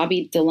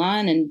lobbied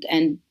DeLon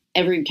and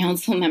every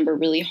council member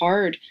really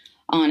hard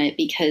on it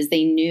because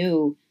they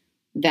knew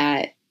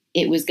that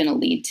it was going to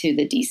lead to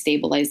the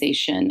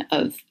destabilization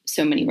of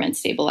so many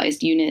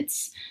rent-stabilized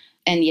units.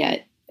 And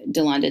yet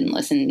DeLon didn't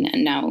listen,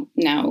 and now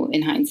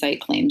in hindsight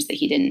claims that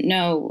he didn't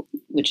know,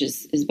 which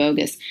is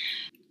bogus.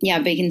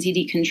 Yeah, vacancy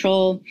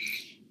decontrol,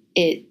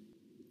 it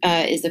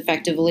is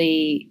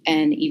effectively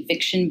an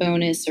eviction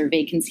bonus or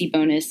vacancy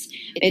bonus.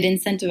 It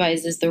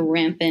incentivizes the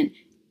rampant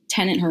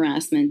tenant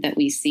harassment that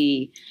we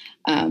see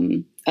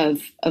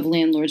of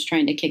landlords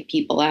trying to kick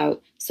people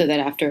out so that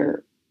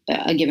after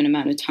a given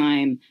amount of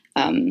time,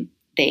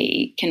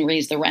 they can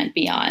raise the rent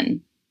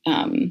beyond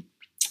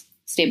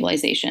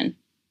stabilization.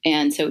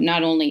 And so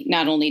not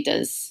only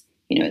does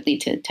it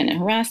lead to tenant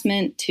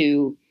harassment,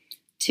 to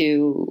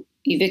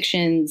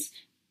evictions,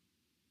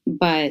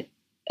 but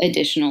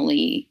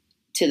additionally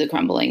to the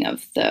crumbling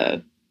of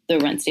the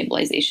rent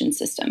stabilization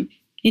system.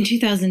 In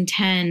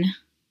 2010,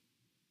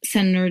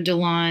 Senator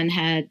DeLon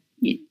had,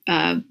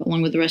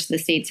 along with the rest of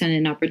the state Senate,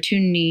 an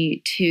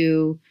opportunity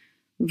to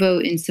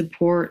vote in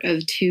support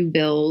of two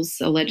bills,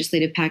 a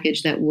legislative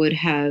package that would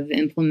have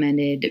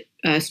implemented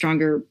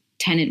stronger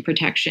tenant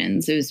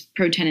protections. It was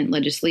pro-tenant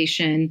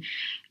legislation.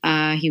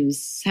 He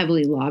was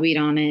heavily lobbied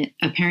on it.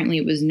 Apparently,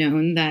 it was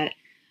known that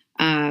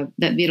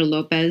Vito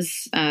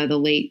Lopez, the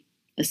late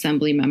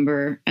assembly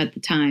member at the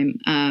time,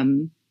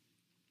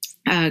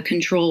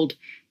 controlled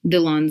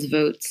DeLon's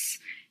votes,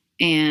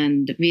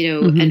 and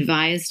Vito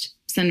advised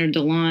Senator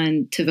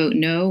DeLon to vote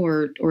no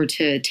or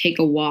to take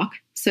a walk,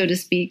 so to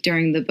speak,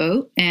 during the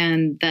vote.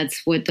 And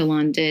that's what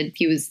DeLon did.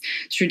 He was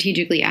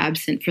strategically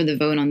absent for the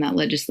vote on that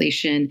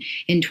legislation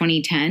in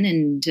 2010,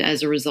 and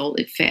as a result,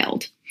 it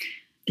failed.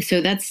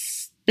 So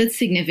that's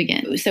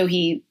significant. So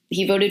he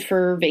voted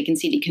for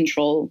vacancy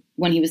decontrol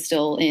when he was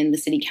still in the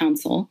city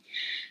council.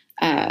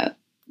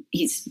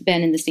 He's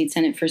been in the state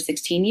Senate for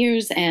 16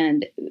 years,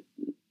 and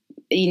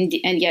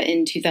yet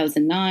in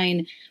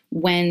 2009,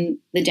 when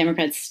the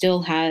Democrats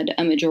still had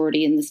a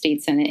majority in the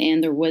state Senate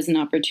and there was an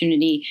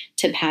opportunity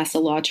to pass a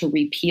law to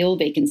repeal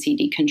vacancy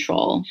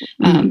decontrol,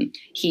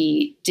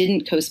 he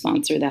didn't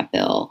co-sponsor that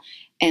bill,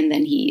 and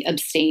then he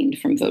abstained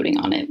from voting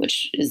on it,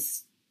 which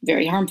is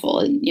very harmful.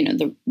 And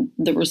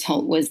the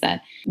result was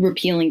that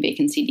repealing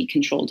vacancy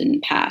decontrol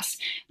didn't pass.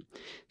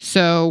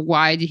 So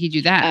why did he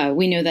do that?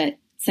 We know that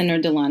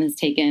Senator DeLon has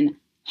taken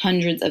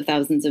hundreds of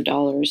thousands of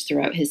dollars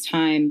throughout his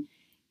time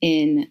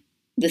in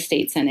the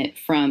state Senate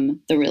from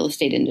the real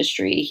estate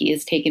industry. He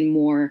has taken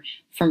more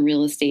from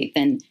real estate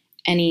than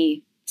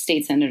any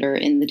state senator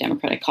in the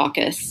Democratic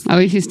caucus. At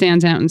least he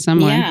stands out in some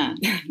way.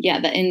 Yeah.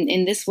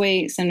 In this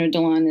way, Senator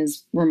DeLon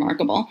is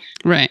remarkable.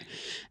 Right.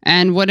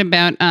 And what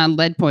about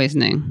lead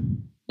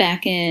poisoning?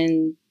 Back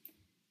in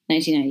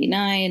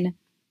 1999,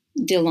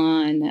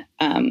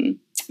 DeLon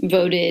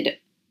voted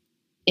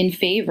in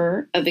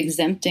favor of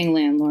exempting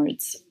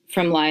landlords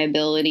from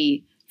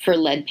liability for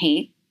lead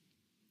paint,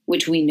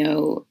 which we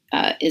know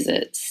is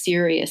a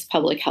serious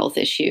public health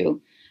issue,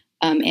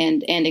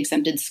 and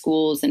exempted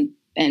schools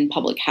and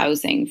public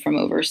housing from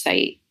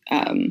oversight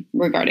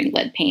regarding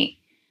lead paint.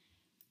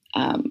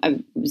 I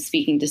was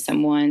speaking to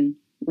someone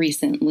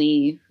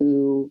recently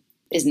who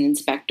is an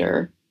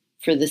inspector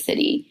for the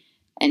city,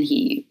 and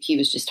he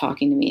was just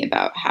talking to me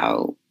about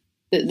how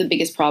the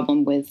biggest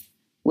problem with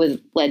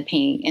lead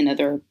paint and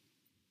other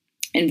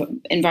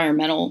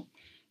environmental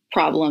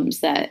problems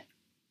that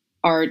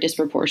are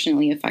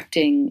disproportionately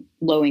affecting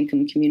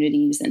low-income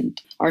communities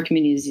and our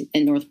communities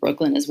in North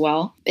Brooklyn as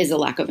well is a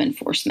lack of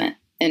enforcement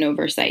and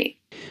oversight.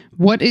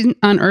 What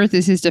on earth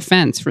is his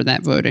defense for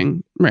that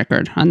voting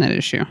record on that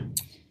issue?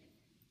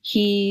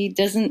 He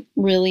doesn't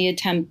really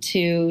attempt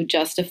to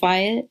justify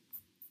it.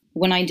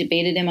 When I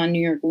debated him on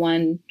New York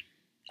One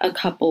a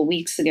couple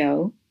weeks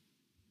ago,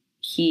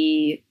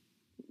 he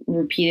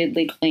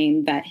repeatedly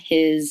claimed that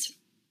his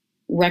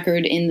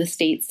record in the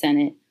state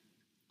Senate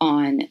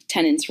on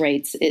tenants'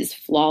 rights is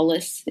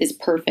flawless, is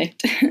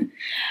perfect.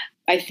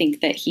 I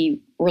think that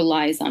he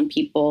relies on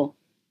people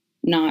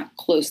not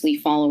closely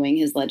following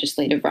his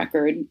legislative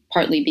record,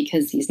 partly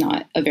because he's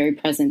not a very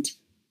present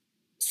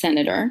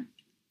senator.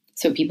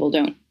 So people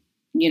don't,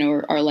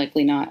 are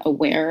likely not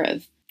aware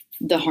of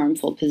the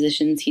harmful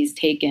positions he's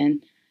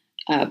taken.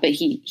 But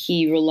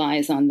he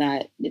relies on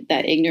that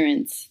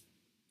ignorance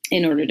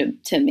in order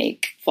to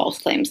make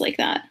false claims like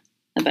that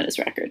about his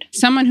record.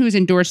 Someone who's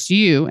endorsed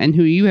you and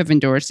who you have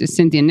endorsed is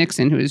Cynthia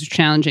Nixon, who is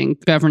challenging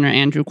Governor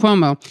Andrew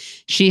Cuomo.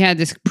 She had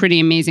this pretty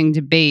amazing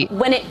debate.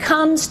 When it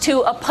comes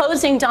to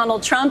opposing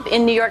Donald Trump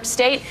in New York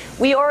State,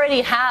 we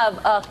already have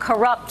a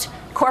corrupt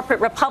corporate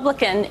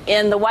Republican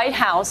in the White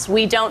House.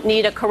 We don't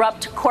need a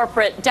corrupt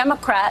corporate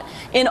Democrat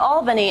in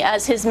Albany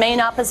as his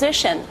main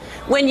opposition.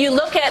 When you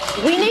look at,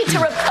 we need to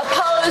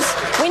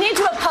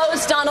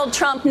oppose Donald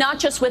Trump, not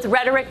just with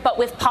rhetoric, but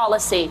with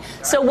policy.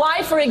 So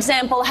why, for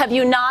example, have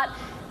you not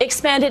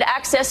expanded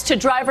access to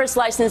driver's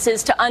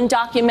licenses to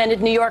undocumented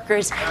New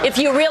Yorkers? If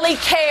you really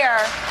care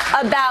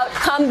about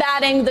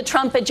combating the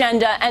Trump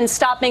agenda and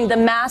stopping the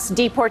mass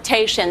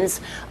deportations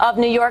of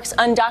New York's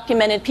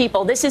undocumented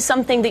people, this is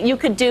something that you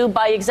could do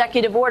by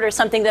executive order,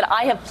 something that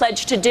I have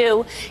pledged to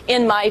do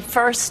on my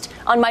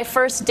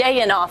first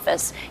day in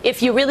office.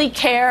 If you really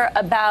care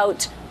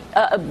about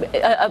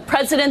a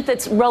president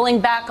that's rolling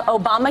back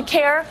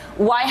Obamacare,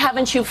 why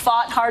haven't you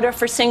fought harder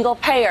for single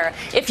payer?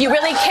 If you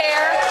really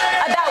care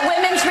about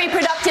women's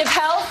reproductive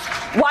health,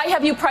 why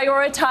have you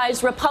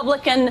prioritized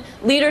Republican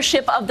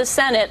leadership of the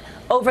Senate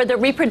over the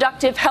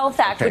Reproductive Health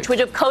Act, which would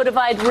have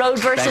codified Roe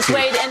versus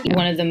Wade?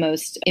 One of the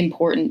most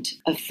important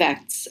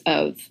effects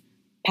of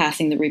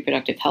passing the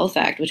Reproductive Health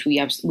Act, which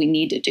we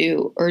need to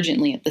do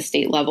urgently at the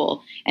state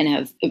level, and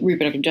have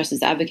reproductive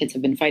justice advocates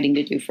have been fighting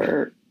to do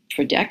for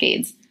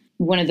decades.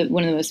 One of the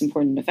most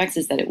important effects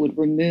is that it would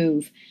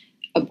remove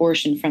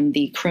abortion from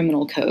the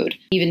criminal code.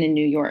 Even in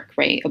New York,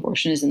 right?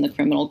 Abortion is in the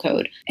criminal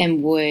code,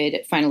 and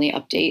would finally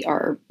update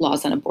our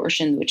laws on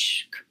abortion,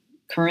 which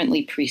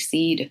currently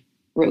precede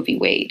Roe v.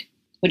 Wade,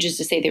 which is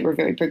to say they were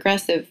very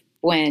progressive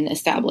when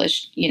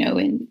established,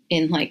 in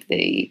like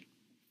the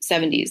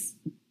 70s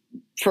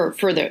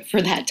for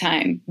that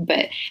time,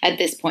 but at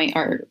this point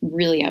are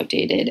really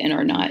outdated and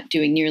are not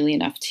doing nearly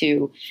enough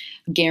to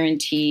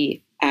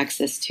guarantee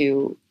access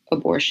to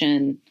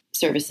abortion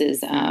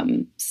services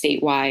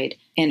statewide,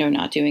 and are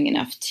not doing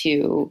enough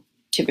to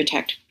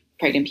protect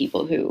pregnant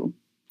people who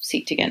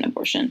seek to get an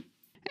abortion.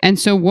 And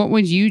so what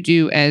would you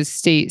do as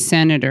state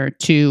senator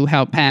to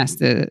help pass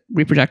the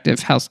Reproductive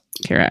Health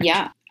Care Act?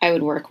 Yeah, I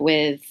would work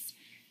with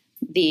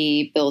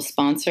the bill's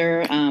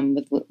sponsor,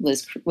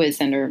 with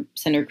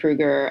Senator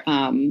Krueger.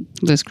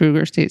 Liz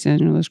Krueger, State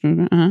Senator Liz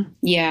Krueger. Uh-huh.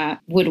 Yeah,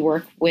 would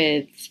work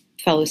with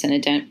fellow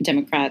Senate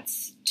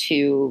Democrats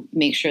to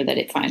make sure that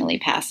it finally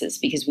passes,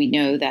 because we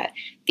know that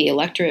the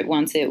electorate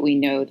wants it. We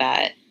know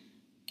that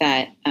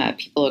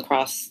people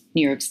across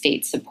New York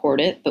State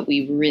support it, but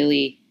we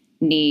really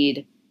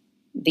need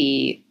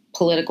the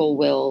political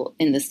will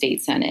in the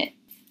state Senate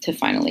to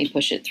finally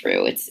push it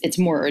through. It's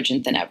more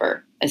urgent than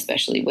ever,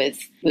 especially with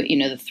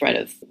the threat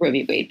of Roe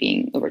v. Wade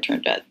being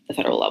overturned at the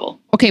federal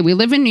level. Okay, we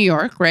live in New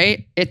York,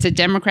 right? It's a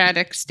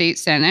Democratic state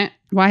Senate.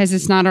 Why has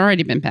this not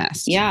already been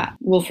passed? Yeah,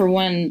 well, for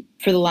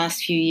the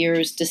last few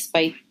years,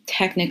 despite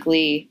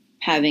technically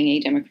having a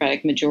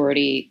Democratic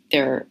majority,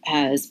 there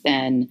has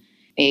been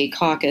a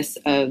caucus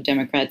of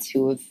Democrats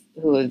who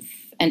have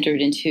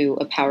entered into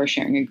a power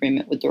sharing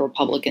agreement with the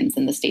Republicans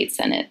in the state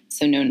Senate,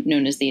 so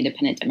known as the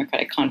Independent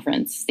Democratic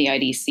Conference, the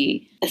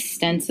IDC.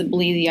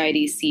 Ostensibly, the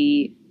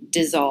IDC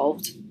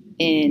dissolved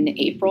in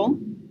April,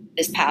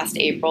 this past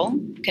April,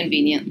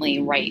 conveniently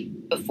right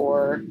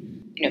before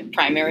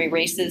primary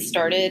races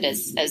started,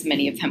 as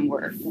many of them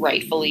were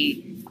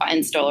rightfully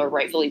and still are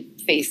rightfully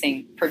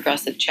facing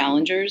progressive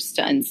challengers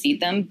to unseat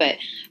them. But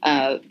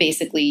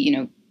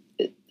basically,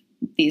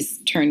 these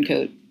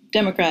turncoat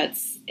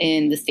Democrats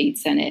in the state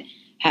Senate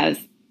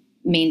have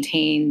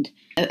maintained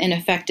an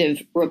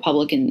effective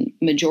Republican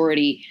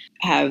majority,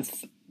 have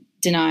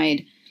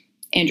denied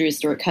Andrea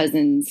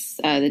Stewart-Cousins,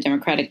 the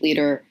Democratic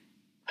leader,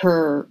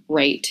 her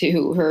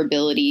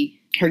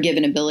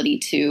given ability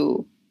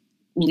to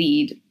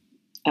lead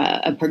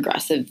a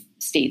progressive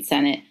state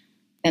Senate.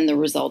 And the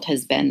result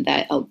has been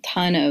that a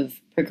ton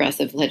of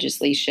progressive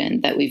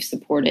legislation that we've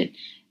supported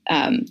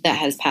that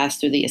has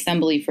passed through the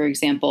Assembly, for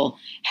example,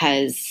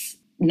 has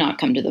not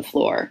come to the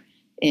floor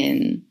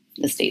in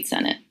the state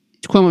Senate.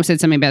 Cuomo said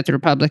something about the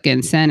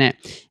Republican Senate,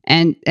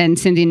 and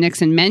Cindy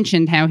Nixon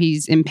mentioned how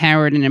he's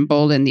empowered and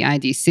emboldened the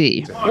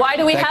IDC. Why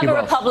do we have a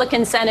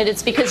Republican Senate?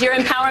 It's because your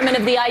empowerment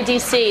of the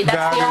IDC.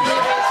 That's the only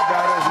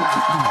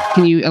reason.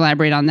 Can you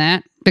elaborate on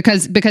that?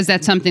 Because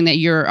that's something that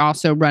you're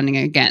also running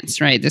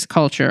against, right? This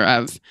culture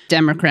of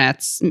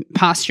Democrats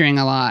posturing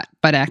a lot,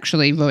 but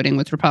actually voting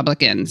with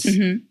Republicans.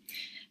 Mm-hmm.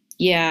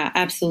 Yeah,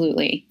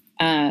 absolutely.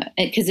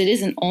 Because it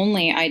isn't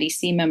only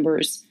IDC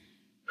members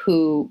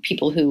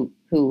people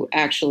who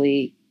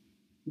actually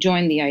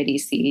join the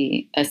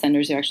IDC,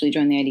 senators who actually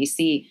join the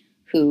IDC,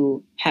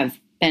 who have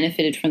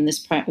benefited from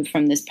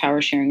this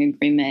power sharing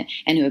agreement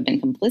and who have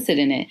been complicit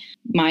in it.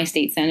 My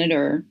state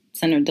senator,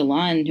 Senator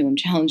DeLon, who I'm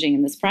challenging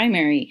in this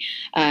primary,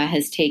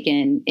 has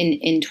taken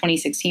in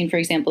 2016, for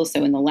example.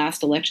 So in the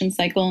last election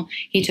cycle,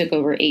 he took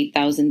over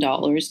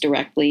 $8,000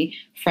 directly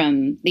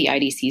from the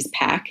IDC's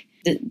PAC.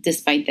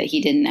 Despite that he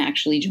didn't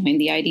actually join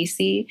the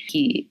IDC,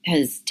 he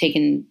has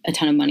taken a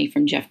ton of money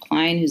from Jeff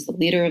Klein, who's the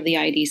leader of the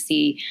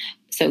IDC.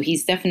 So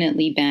he's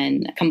definitely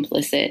been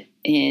complicit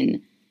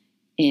in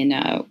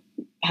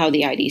how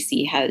the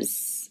IDC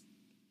has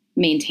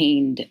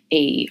maintained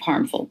a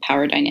harmful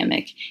power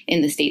dynamic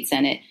in the state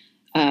Senate.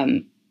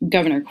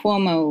 Governor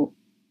Cuomo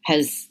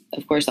has,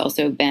 of course,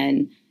 also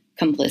been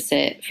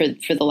complicit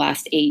for the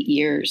last 8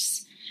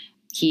 years.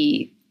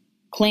 He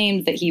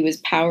claimed that he was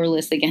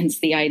powerless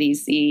against the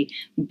IDC,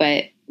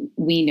 but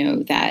we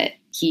know that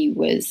he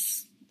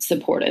was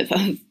supportive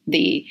of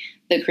the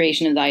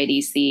creation of the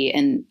IDC,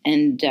 and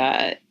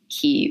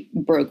he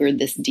brokered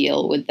this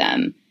deal with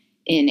them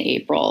in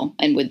April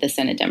and with the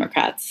Senate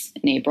Democrats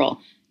in April,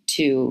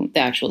 to the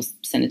actual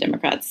Senate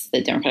Democrats,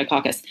 the Democratic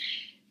caucus,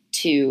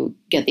 to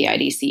get the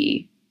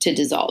IDC to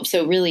dissolve.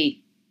 So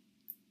really,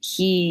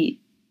 he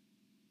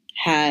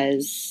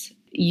has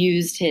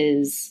used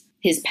his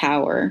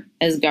power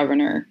as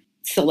governor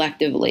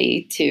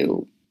selectively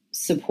to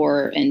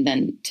support and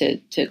then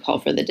to call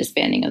for the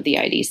disbanding of the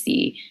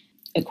IDC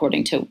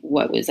according to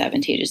what was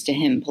advantageous to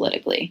him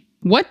politically.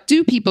 What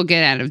do people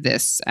get out of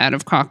this, out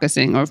of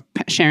caucusing or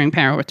sharing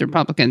power with the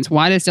Republicans?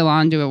 Why does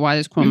DeLon do it? Why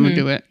does Cuomo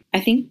do it? I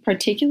think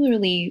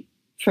particularly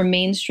for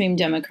mainstream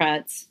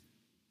Democrats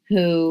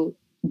who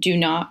do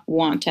not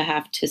want to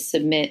have to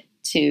submit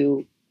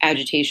to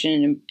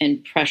agitation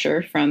and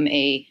pressure from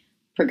a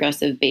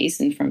progressive base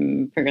and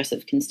from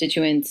progressive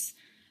constituents,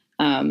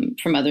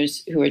 from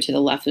others who are to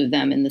the left of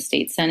them in the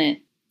state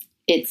Senate.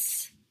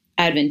 It's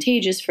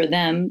advantageous for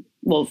them,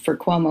 well, for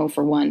Cuomo,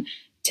 for one,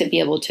 to be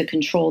able to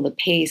control the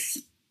pace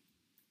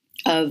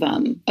of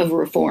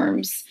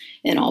reforms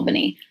in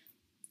Albany.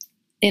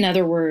 In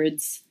other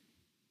words,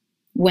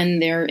 when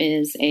there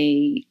is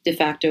a de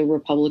facto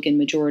Republican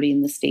majority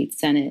in the state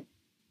Senate,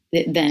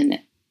 then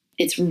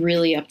it's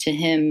really up to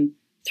him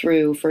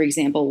through, for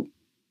example,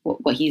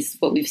 what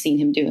we've seen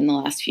him do in the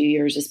last few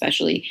years,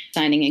 especially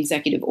signing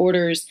executive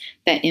orders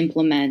that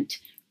implement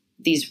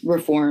these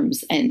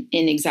reforms and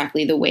in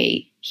exactly the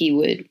way he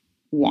would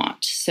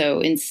want.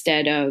 So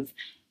instead of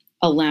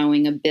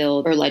allowing a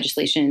bill or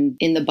legislation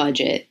in the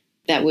budget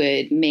that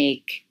would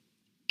make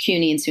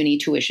CUNY and SUNY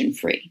tuition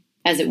free,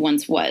 as it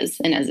once was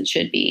and as it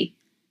should be,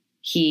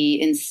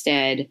 he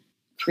instead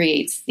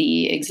creates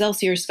the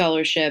Excelsior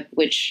Scholarship,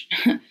 which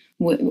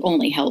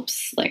only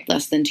helps like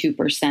less than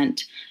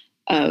 2%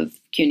 of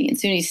CUNY and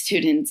SUNY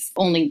students.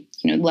 Only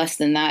less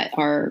than that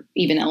are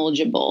even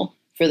eligible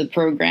for the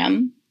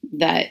program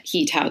that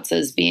he touts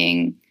as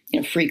being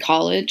free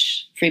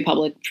college, free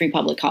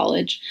public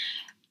college.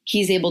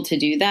 He's able to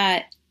do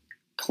that,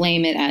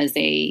 claim it as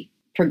a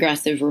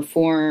progressive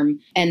reform,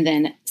 and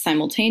then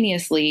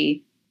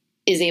simultaneously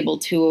is able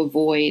to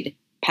avoid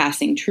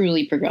passing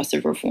truly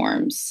progressive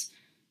reforms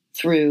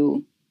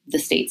through the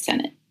state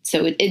Senate.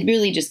 So it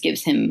really just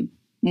gives him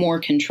more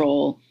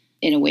control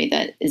in a way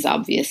that is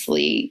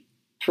obviously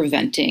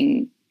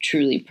preventing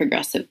truly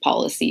progressive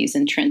policies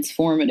and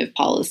transformative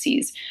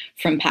policies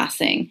from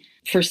passing.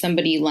 For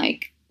somebody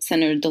like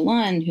Senator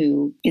DeLon,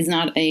 who is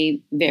not a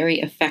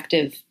very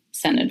effective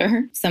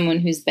senator, someone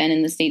who's been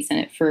in the state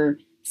Senate for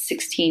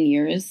 16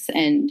 years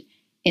and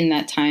in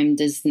that time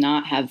does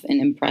not have an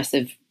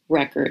impressive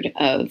record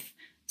of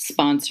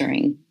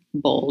sponsoring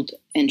bold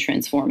and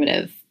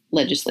transformative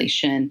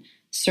legislation,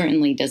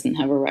 certainly doesn't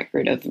have a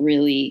record of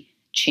really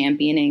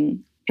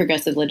championing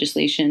progressive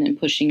legislation and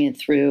pushing it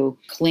through,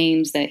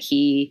 claims that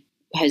he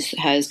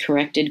has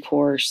corrected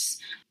course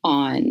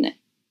on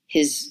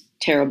his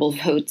terrible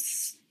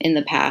votes in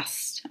the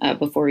past,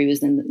 before he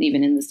was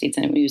even in the state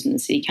Senate, when he was in the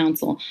city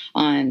council,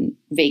 on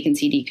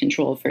vacancy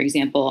decontrol, for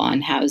example,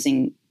 on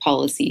housing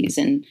policies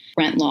and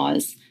rent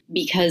laws,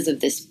 because of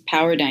this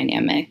power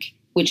dynamic,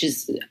 which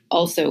has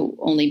also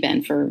only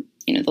been for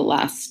the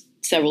last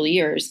several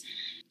years.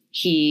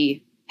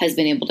 He has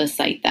been able to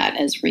cite that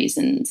as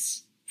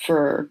reasons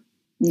for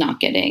not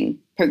getting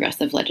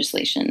progressive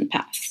legislation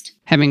passed.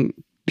 Having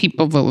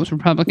people vote with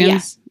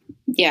Republicans?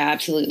 Yeah,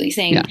 absolutely.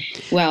 Saying,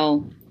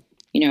 well,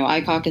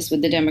 I caucus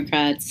with the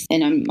Democrats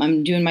and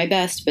I'm doing my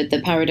best, but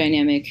the power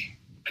dynamic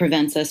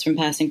prevents us from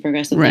passing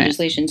progressive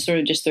legislation. Sort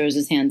of just throws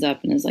his hands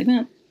up and is like,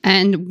 eh.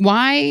 And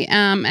why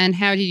and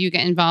how did you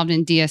get involved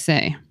in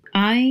DSA?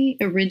 I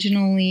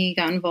originally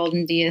got involved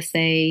in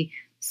DSA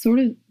sort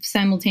of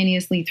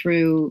simultaneously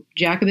through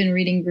Jacobin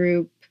Reading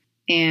Group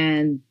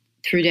and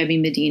through Debbie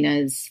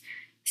Medina's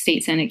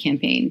state Senate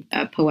campaign.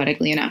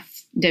 Poetically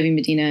enough, Debbie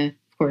Medina,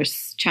 of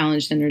course,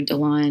 challenged Senator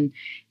DeLon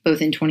both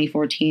in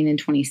 2014 and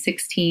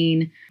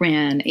 2016,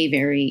 ran a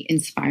very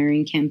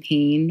inspiring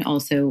campaign,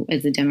 also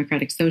as a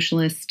Democratic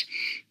Socialist,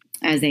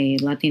 as a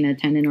Latina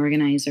tenant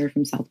organizer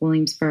from South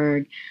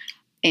Williamsburg,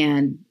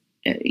 and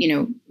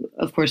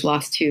of course,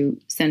 lost to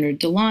Senator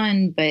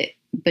DeLon, but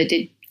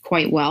did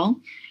quite well.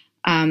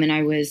 And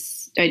I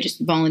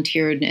just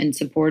volunteered and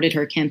supported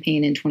her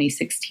campaign in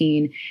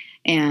 2016,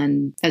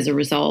 and as a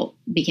result,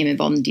 became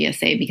involved in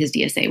DSA because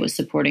DSA was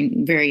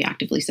very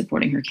actively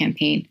supporting her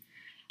campaign.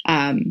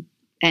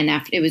 And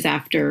it was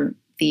after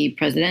the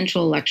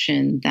presidential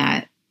election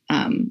that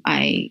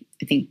I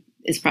think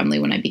is probably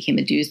when I became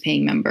a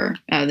dues-paying member.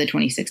 The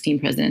 2016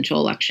 presidential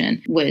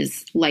election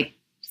was like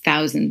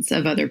thousands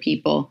of other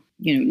people,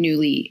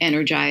 newly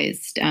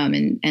energized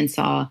and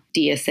saw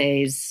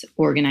DSA's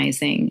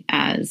organizing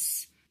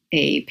as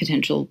a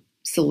potential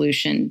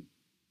solution,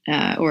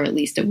 or at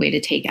least a way to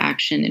take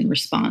action in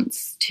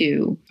response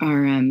to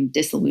our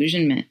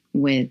disillusionment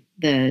with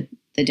the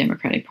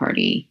Democratic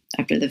Party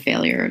after the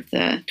failure of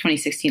the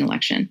 2016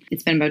 election.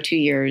 It's been about 2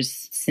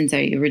 years since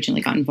I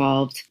originally got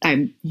involved.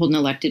 I hold an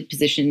elected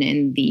position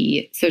in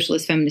the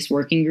Socialist Feminist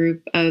Working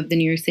Group of the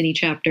New York City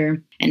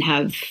chapter and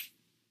have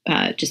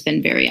just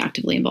been very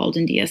actively involved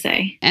in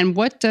DSA. And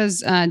what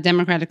does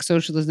democratic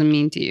socialism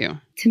mean to you?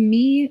 To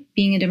me,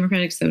 being a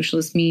democratic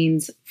socialist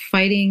means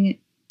fighting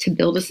to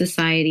build a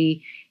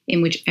society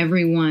in which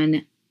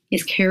everyone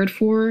is cared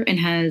for and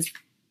has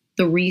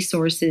the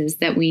resources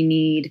that we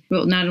need,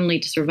 well, not only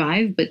to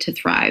survive, but to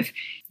thrive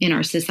in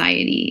our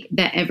society,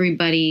 that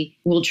everybody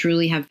will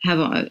truly have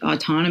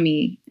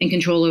autonomy and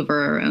control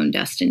over our own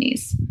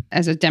destinies.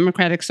 As a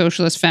democratic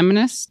socialist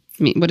feminist,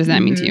 what does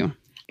that mean to you?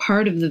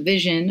 Part of the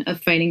vision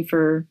of fighting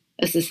for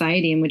a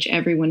society in which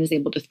everyone is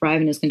able to thrive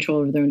and has control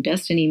over their own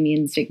destiny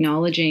means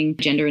acknowledging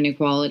gender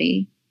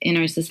inequality in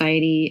our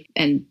society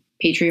and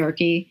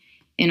patriarchy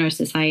in our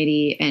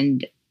society,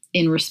 and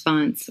in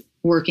response,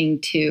 working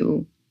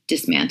to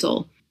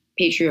dismantle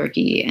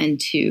patriarchy and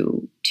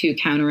to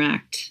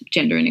counteract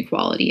gender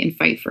inequality and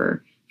fight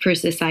for a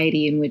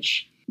society in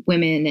which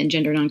women and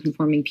gender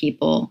nonconforming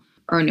people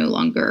are no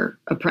longer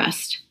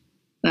oppressed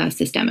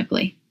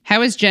systemically.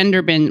 How has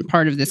gender been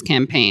part of this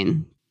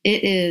campaign?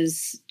 It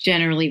is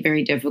generally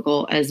very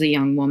difficult as a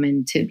young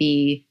woman to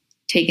be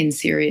taken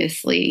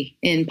seriously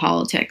in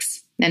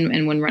politics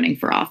and when running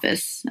for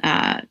office.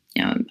 I'm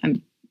a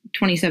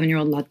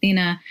 27-year-old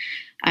Latina.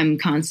 I'm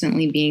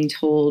constantly being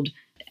told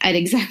at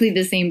exactly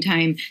the same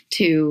time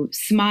to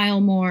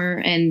smile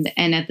more and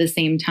at the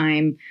same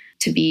time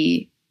to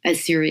be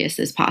as serious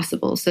as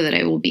possible so that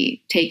I will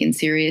be taken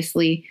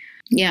seriously.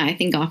 Yeah, I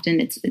think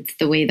often it's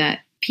the way that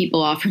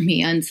people offer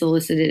me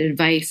unsolicited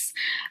advice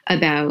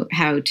about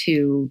how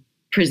to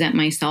present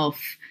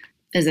myself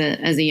as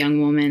a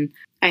young woman.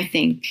 I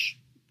think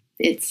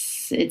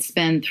it's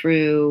been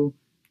through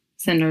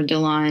Senator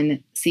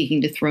DeLon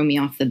seeking to throw me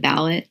off the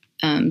ballot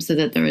so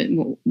that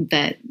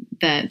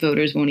that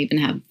voters won't even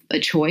have a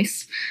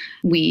choice.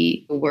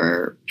 We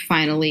were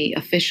finally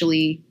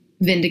officially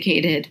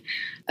vindicated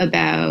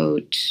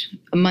about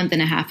a month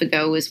and a half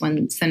ago was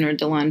when Senator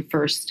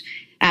DeLon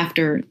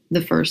after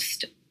the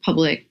first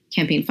public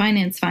campaign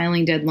finance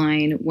filing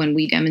deadline, when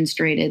we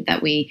demonstrated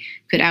that we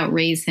could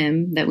outraise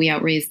him, that we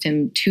outraised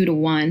him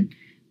 2-1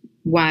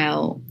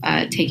 while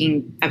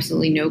taking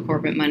absolutely no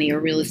corporate money or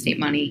real estate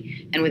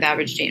money and with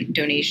average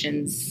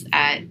donations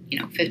at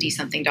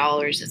 $50-something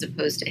as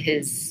opposed to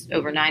his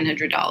over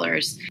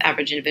 $900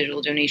 average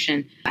individual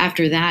donation.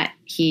 After that,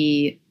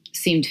 he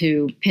seemed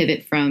to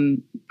pivot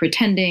from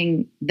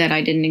pretending that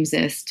I didn't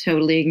exist,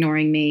 totally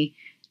ignoring me,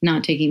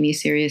 not taking me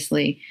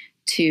seriously,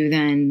 to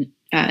then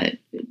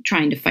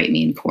trying to fight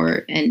me in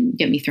court and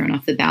get me thrown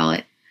off the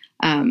ballot.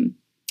 And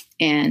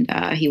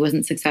he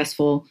wasn't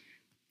successful.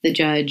 The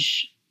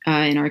judge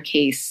in our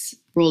case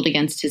ruled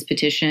against his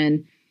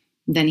petition.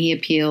 Then he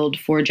appealed.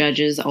 4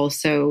 judges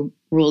also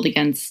ruled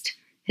against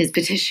his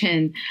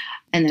petition.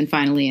 And then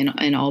finally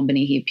in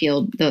Albany, he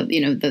appealed.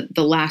 The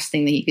last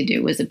thing that he could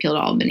do was appeal to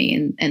Albany,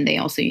 and they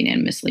also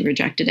unanimously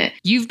rejected it.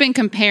 You've been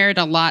compared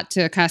a lot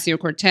to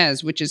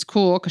Ocasio-Cortez, which is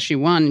cool because she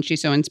won and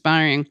she's so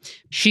inspiring.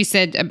 She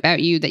said about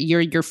you that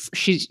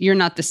you're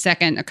not the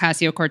second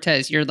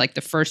Ocasio-Cortez. You're like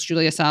the first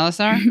Julia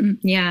Salazar.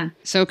 Yeah.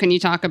 So can you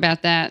talk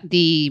about that?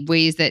 The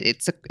ways that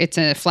it's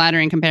a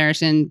flattering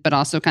comparison, but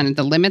also kind of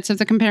the limits of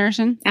the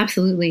comparison?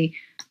 Absolutely.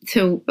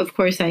 So of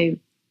course I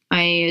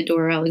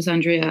adore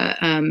Alexandria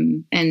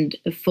and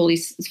fully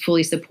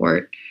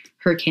support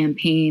her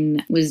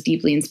campaign. Was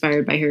deeply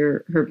inspired by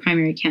her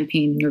primary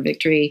campaign and her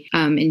victory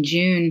in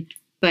June.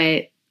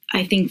 But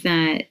I think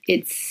that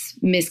it's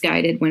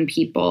misguided when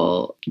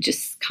people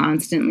just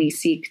constantly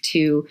seek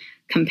to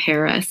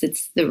compare us.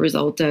 It's the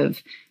result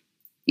of,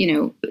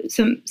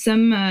 some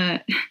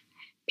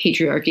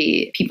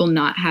patriarchy, people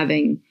not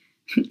having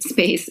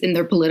space in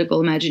their political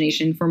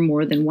imagination for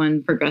more than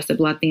one progressive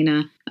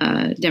Latina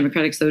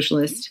democratic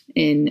socialist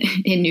in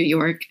New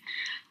York.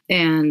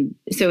 And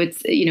so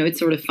it's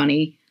sort of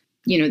funny.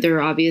 There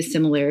are obvious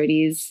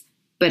similarities,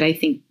 but I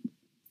think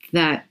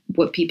that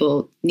what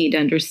people need to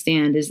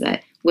understand is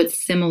that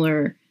what's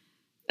similar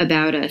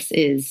about us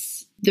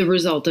is the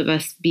result of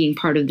us being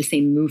part of the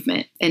same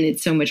movement. And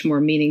it's so much more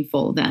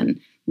meaningful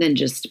than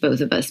just both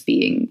of us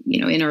being,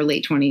 in our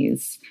late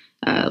 20s,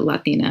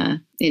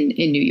 Latina in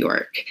New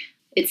York.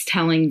 It's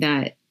telling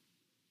that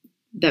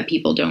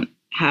people don't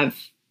have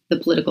the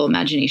political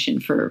imagination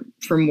for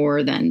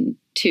more than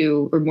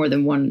 2 or more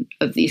than one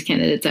of these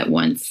candidates at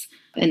once.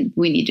 And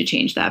we need to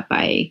change that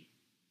by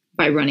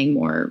running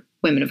more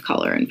women of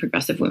color and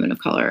progressive women of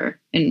color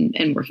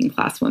and working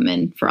class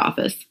women for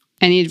office.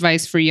 Any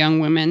advice for young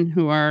women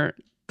who are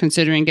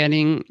considering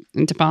getting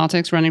into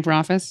politics, running for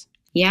office?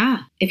 Yeah.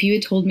 If you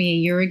had told me a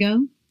year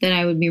ago that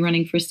I would be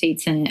running for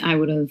state senate, I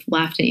would have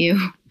laughed at you.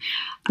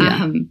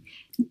 Yeah.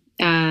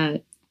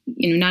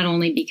 Not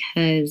only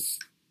because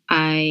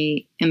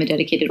I am a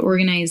dedicated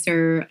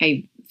organizer,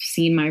 I've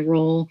seen my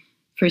role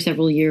for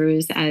several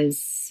years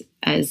as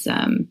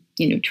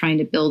trying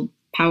to build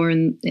power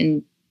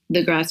in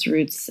the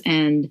grassroots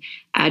and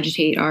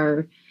agitate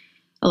our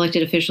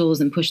elected officials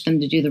and push them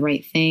to do the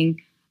right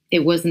thing.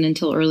 It wasn't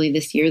until early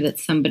this year that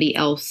somebody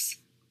else,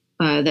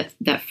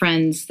 that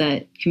friends,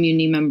 that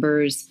community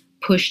members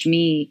pushed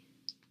me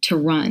to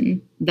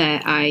run,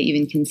 that I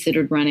even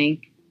considered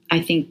running. I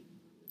think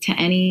to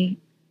any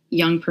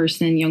young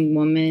person, young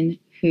woman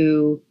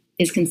who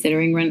is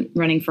considering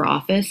running for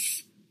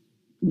office,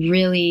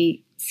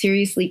 really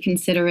seriously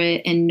consider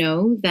it and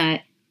know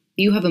that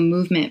you have a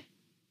movement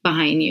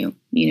behind you.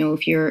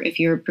 If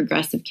you're a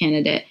progressive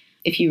candidate,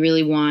 if you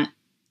really want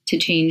to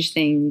change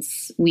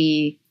things,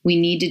 we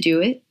need to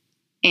do it.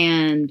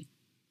 And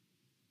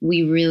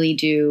we really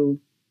do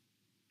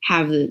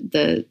have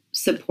the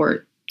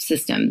support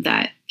system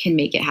that can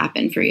make it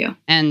happen for you.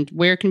 And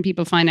where can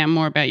people find out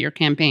more about your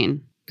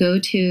campaign? Go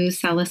to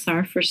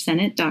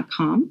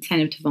salazarforsenate.com,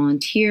 sign up to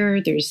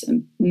volunteer. There's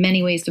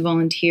many ways to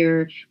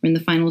volunteer. We're in the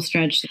final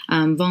stretch.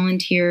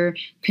 Volunteer,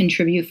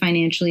 contribute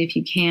financially if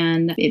you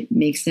can. It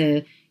makes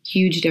a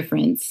huge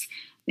difference.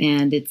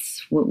 And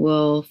it's what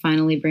will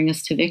finally bring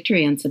us to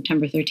victory on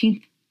September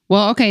 13th.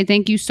 Well, okay.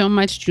 Thank you so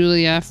much,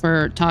 Julia,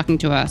 for talking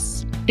to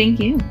us. Thank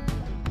you.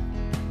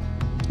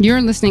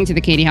 You're listening to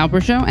The Katie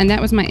Halper Show, and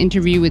that was my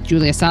interview with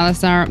Julia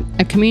Salazar,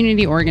 a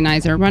community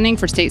organizer running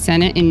for state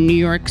senate in New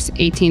York's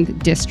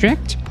 18th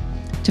district.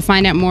 To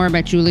find out more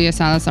about Julia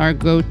Salazar,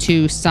 go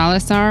to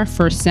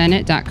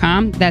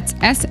salazarforsenate.com. That's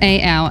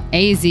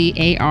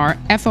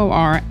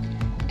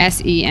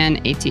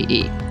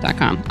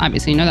SALAZARFORSENATE.com.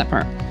 Obviously, you know that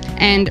part.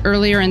 And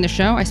earlier in the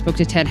show, I spoke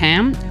to Ted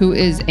Hamm, who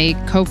is a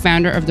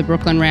co-founder of the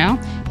Brooklyn Rail.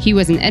 He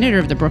was an editor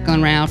of the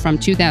Brooklyn Rail from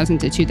 2000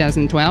 to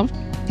 2012.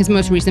 His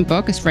most recent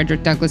book is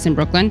Frederick Douglass in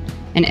Brooklyn,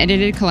 an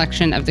edited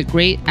collection of the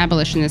great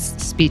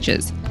abolitionist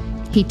speeches.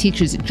 He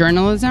teaches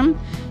journalism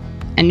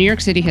and New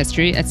York City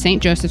history at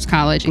St. Joseph's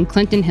College in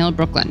Clinton Hill,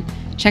 Brooklyn.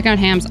 Check out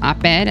Hamm's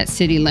op-ed at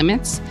City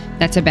Limits.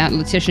 That's about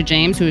Tish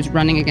James, who is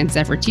running against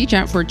Zephyr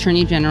Teachout for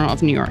Attorney General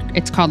of New York.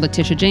 It's called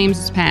Tish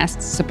James'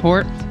 Past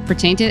Support for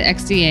Tainted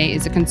XDA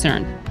is a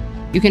Concern.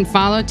 You can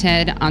follow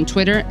Ted on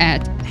Twitter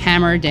at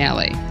Hammer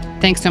Daily.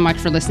 Thanks so much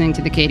for listening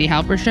to The Katie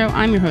Halper Show.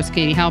 I'm your host,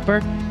 Katie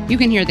Halper. You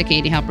can hear The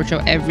Katie Halper Show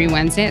every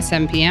Wednesday at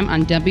 7 p.m.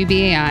 on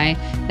WBAI.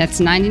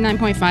 That's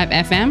 99.5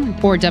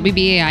 FM or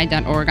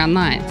WBAI.org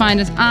online. Find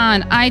us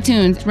on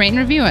iTunes. Rate and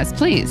review us,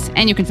 please.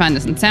 And you can find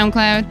us on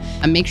SoundCloud.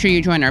 And make sure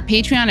you join our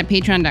Patreon at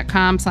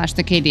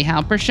patreon.com/The Katie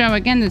Halper Show.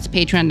 Again, that's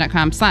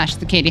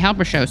patreon.com/The Katie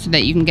Halper Show so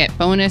that you can get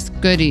bonus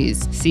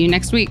goodies. See you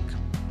next week.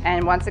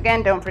 And once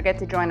again, don't forget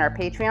to join our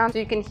Patreon so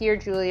you can hear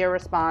Julia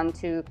respond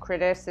to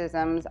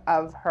criticisms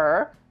of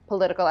her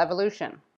political evolution.